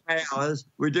 Tom? Hours.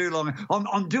 We do long.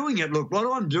 I'm doing it. Look, what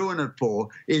I'm doing it for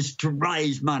is to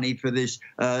raise money for this,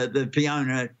 the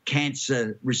Fiona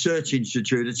Cancer Research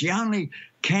Institute. It's the only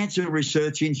cancer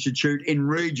research institute in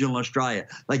regional Australia.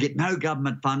 They get no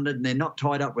government funded, and they're not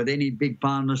tied up with any big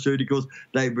pharmaceuticals.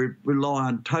 They rely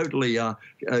on totally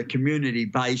community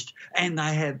based, and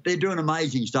they're doing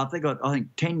amazing stuff. They got, I think,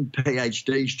 10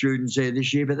 PhD students there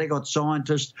this year, but they got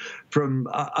scientists from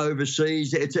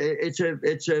overseas.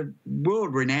 It's a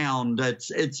world renowned.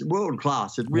 It's world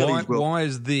class. It really is. Why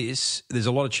is this? There's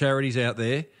a lot of charities out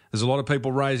there. There's a lot of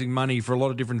people raising money for a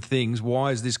lot of different things.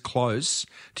 Why is this close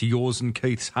to yours and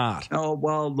Keith's heart? Oh,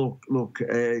 well, look.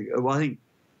 I think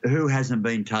who hasn't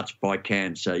been touched by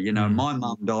cancer? You know, my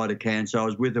mum died of cancer. I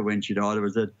was with her when she died. It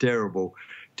was a terrible,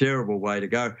 terrible way to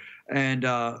go. And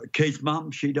Keith's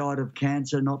mum, she died of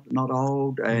cancer, not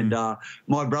old. And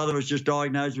my brother was just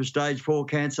diagnosed with stage 4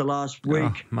 cancer last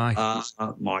week. Mate.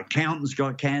 My accountant's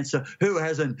got cancer. Who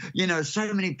hasn't? You know,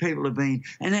 so many people have been.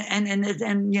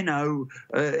 And you know,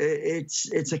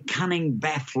 it's a cunning,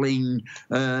 baffling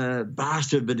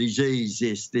bastard of a disease,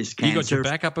 this cancer. You got your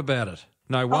back up about it.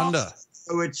 No wonder.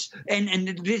 So it's and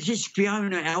this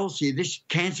Fiona Elsey, this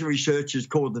cancer researcher is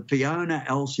called the Fiona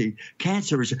Elsey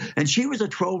Cancer Research, and she was a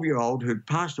 12-year-old who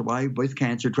passed away with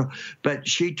cancer, but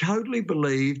she totally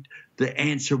believed the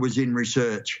answer was in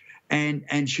research,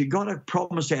 and she got a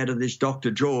promise out of this Dr.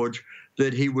 George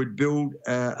that he would build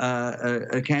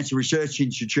a cancer research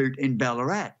institute in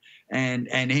Ballarat. And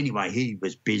anyway, he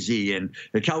was busy. And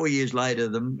a couple of years later,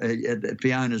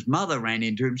 Fiona's mother ran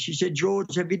into him. She said,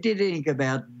 "George, have you did anything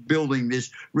about building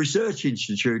this research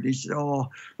institute?" He said, "Oh,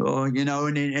 you know."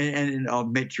 And I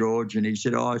met George, and he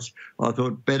said, "I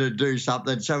thought better do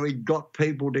something." So he got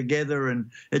people together, and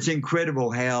it's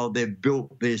incredible how they've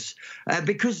built this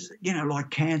because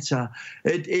like cancer,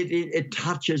 it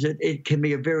touches it. It can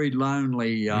be a very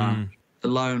lonely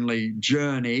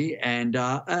journey, and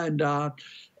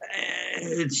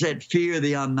it's that fear of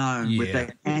the unknown with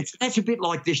that cancer. That's a bit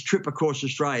like this trip across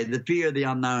Australia, the fear of the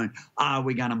unknown. Are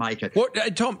we going to make it? What,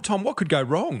 Tom, what could go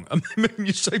wrong? I mean,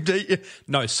 you seem to,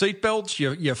 no seatbelts,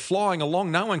 you're flying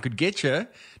along, no one could get you.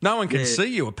 No one can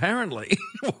see you, apparently.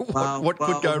 what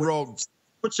could go wrong?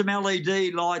 Put some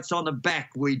LED lights on the back,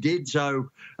 we did.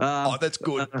 So, that's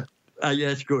good. Yeah,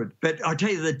 that's good. But I tell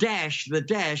you, the dash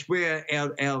where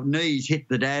our knees hit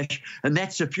the dash, and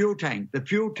that's the fuel tank. The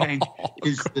fuel tank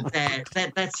is the dash.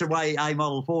 That's the way A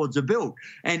model Fords are built.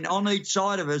 And on each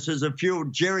side of us is a fuel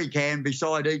jerry can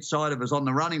beside each side of us on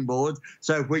the running boards.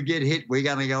 So if we get hit, we're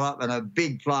going to go up in a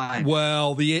big flame.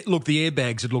 Well, the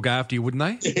airbags would look after you,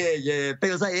 wouldn't they? Yeah.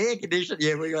 People say air conditioning.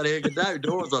 Yeah, we got air conditioning. No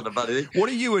doors on the bloody thing.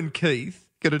 What are you and Keith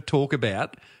going to talk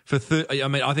about for I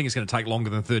think it's going to take longer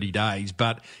than 30 days,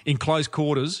 but in close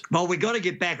quarters. Well, we've got to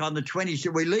get back on the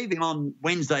 20th. We're leaving on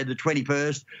Wednesday, the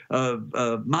 21st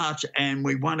of March, and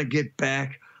we want to get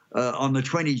back on the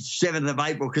 27th of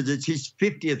April because it's his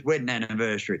 50th wedding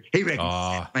anniversary. He reckons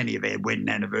he's had plenty of our wedding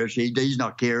anniversary. He's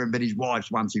not caring, but his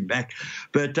wife wants him back.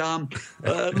 But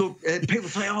look, people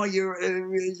say, "Oh,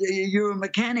 you're a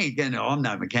mechanic," and I'm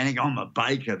no mechanic. I'm a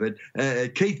baker. But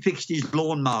Keith fixed his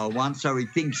lawnmower once, so he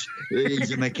thinks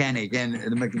he's a mechanic, and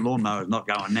the lawnmower's not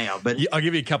going now. But I'll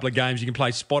give you a couple of games. You can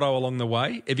play Spotto along the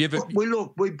way. Have you ever?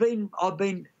 I've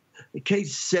been.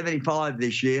 Keith's 75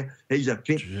 this year. He's a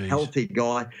fit, healthy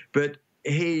guy, but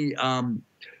he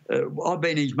I've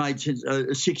been his mate since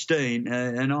 16,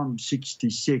 and I'm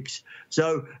 66.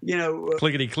 So,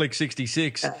 clickety click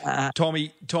 66.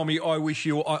 Tommy, I wish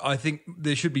you. I think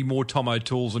there should be more Tom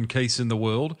O'Tools and Keiths in the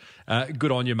world.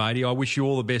 Good on you, matey. I wish you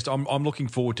all the best. I'm looking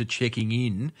forward to checking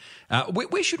in.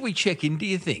 Where should we check in? Do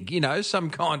you think? Some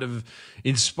kind of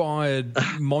inspired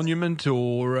monument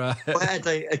or? Well,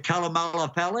 the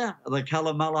Colomulla fella, the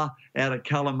Colomulla out of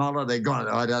Colomulla. They got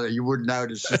it. I don't know. You wouldn't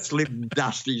notice the Slim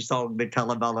Dusty song, the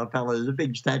Colomulla fella. There's a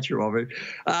big statue of it.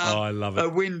 I love it.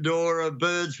 Windora,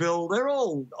 Birdsville. They're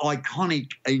all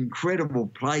iconic, incredible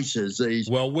places.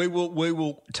 Well, we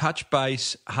will touch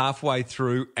base halfway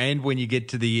through and when you get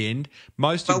to the end.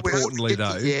 Most importantly,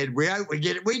 though, we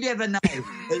get it. We never know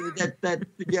that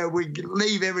we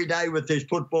leave every day with this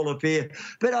football affair.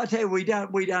 But I tell you, we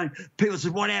don't. People say,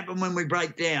 "What happened when we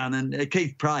break down?" And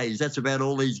Keith prays. That's about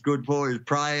all he's good for, is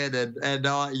praying. And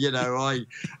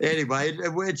anyway,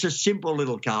 it's a simple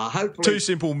little car. Hopefully, two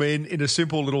simple men in a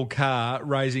simple little car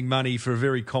raising money for a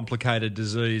very complicated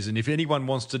disease. And if anyone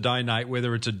wants to donate,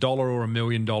 whether it's $1 or $1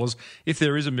 million, if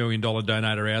there is $1 million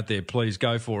donator out there, please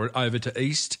go for it. Over to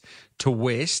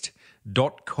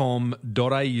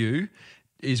easttowest.com.au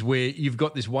is where you've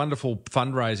got this wonderful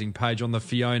fundraising page on the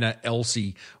Fiona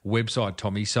Elsey website,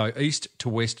 Tommy. So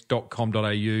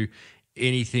easttowest.com.au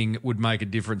anything would make a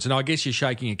difference. And I guess you're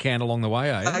shaking a can along the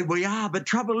way, eh? Hey, we are, but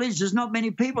trouble is there's not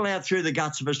many people out through the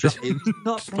guts of Australia.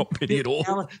 Not many at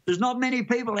all. There's not many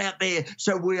people out there,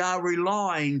 so we are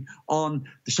relying on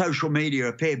the social media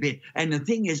a fair bit. And the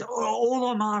thing is, all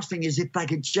I'm asking is if they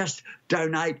could just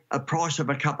donate a price of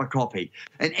a cup of coffee.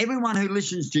 And everyone who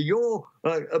listens to your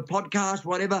podcast,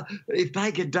 whatever, if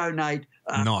they could donate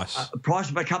a price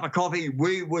of a cup of coffee,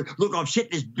 we would. Look, I've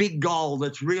set this big goal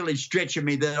that's really stretching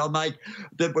me that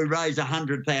we raise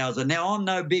 100,000. Now, I'm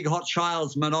no big hot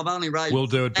salesman. I've only raised We'll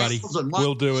do it, buddy. 1,000.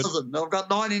 We'll do it. I've got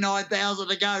 99,000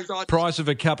 to go. So Price of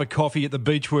a cup of coffee at the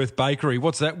Beechworth Bakery.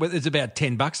 What's that? It's about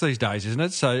 $10 these days, isn't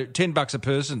it? So $10 a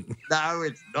person. No,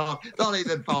 it's not. Not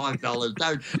even $5.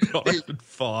 Not even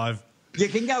 $5. You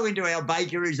can go into our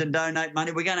bakeries and donate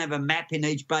money. We're going to have a map in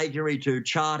each bakery to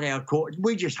chart our course.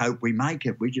 We just hope we make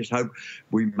it. We just hope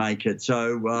we make it.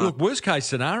 So, look, worst case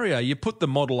scenario, you put the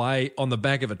Model A on the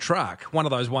back of a truck, one of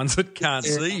those ones that can't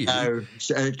see you.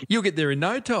 You'll get there in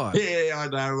no time. Yeah, I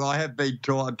know. I have been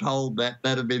told that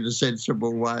that'd be the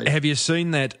sensible way. Have you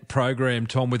seen that program,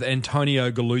 Tom, with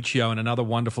Antonio Galluccio and another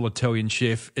wonderful Italian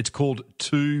chef? It's called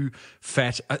Two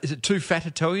Fat. Is it Two Fat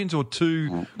Italians or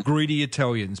Two Greedy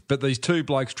Italians? But these two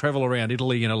blokes travel around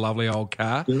Italy in a lovely old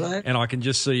car. Do they? And I can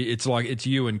just see it's like it's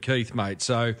you and Keith, mate.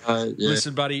 So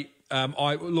listen, buddy,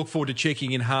 I look forward to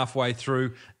checking in halfway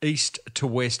through.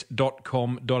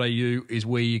 east2west.com.au is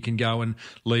where you can go and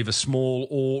leave a small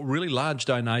or really large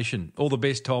donation. All the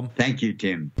best, Tom. Thank you,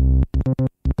 Tim.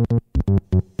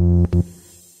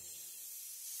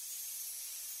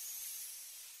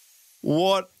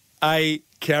 What a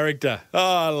character.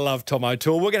 Oh, I love Tom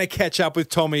O'Toole. We're going to catch up with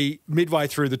Tommy midway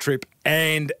through the trip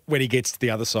and when he gets to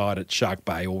the other side at Shark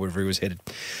Bay or wherever he was headed.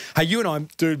 Hey, you and I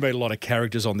do meet a lot of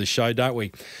characters on this show, don't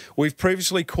we? We've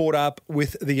previously caught up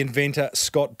with the inventor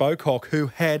Scott Bocock, who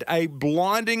had a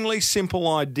blindingly simple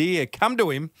idea come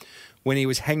to him when he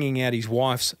was hanging out his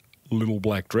wife's little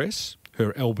black dress,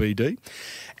 her LBD.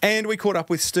 And we caught up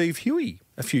with Steve Huey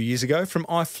a few years ago from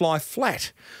I Fly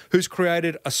Flat, who's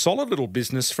created a solid little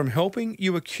business from helping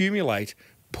you accumulate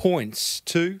points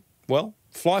to, well,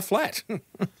 fly flat.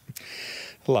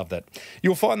 Love that.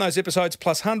 You'll find those episodes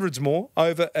plus hundreds more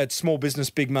over at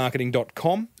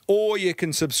smallbusinessbigmarketing.com, or you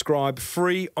can subscribe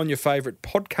free on your favourite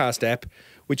podcast app,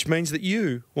 which means that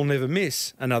you will never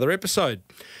miss another episode.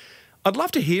 I'd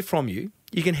love to hear from you.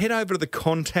 You can head over to the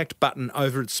contact button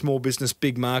over at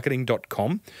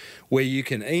smallbusinessbigmarketing.com, where you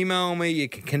can email me, you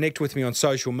can connect with me on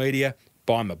social media,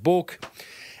 buy my book.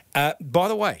 By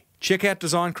the way, check out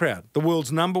Design Crowd, the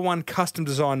world's #1 custom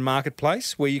design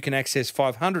marketplace, where you can access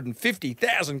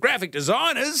 550,000 graphic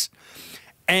designers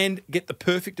and get the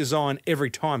perfect design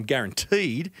every time,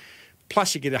 guaranteed.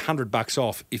 Plus, you get $100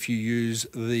 off if you use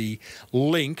the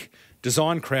link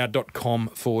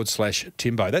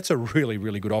designcrowd.com/Timbo. That's a really,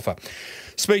 really good offer.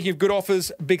 Speaking of good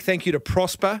offers, big thank you to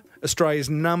Prosper, Australia's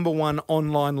 #1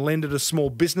 online lender to small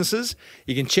businesses.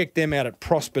 You can check them out at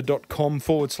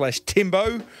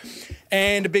prosper.com/Timbo.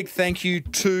 And a big thank you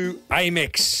to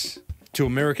Amex, to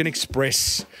American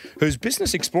Express, whose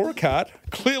Business Explorer card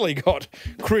clearly got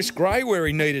Chris Gray where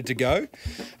he needed to go.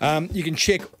 You can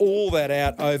check all that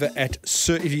out over at,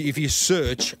 if you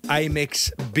search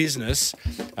Amex Business,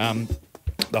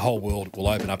 the whole world will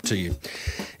open up to you.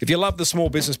 If you love the Small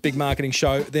Business Big Marketing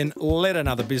Show, then let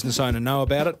another business owner know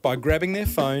about it by grabbing their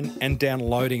phone and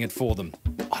downloading it for them.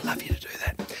 I'd love you to do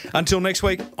that. Until next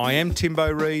week, I am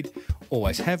Timbo Reid.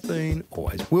 Always have been,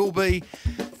 always will be.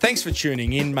 Thanks for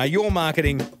tuning in. May your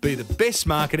marketing be the best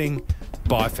marketing.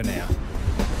 Bye for now.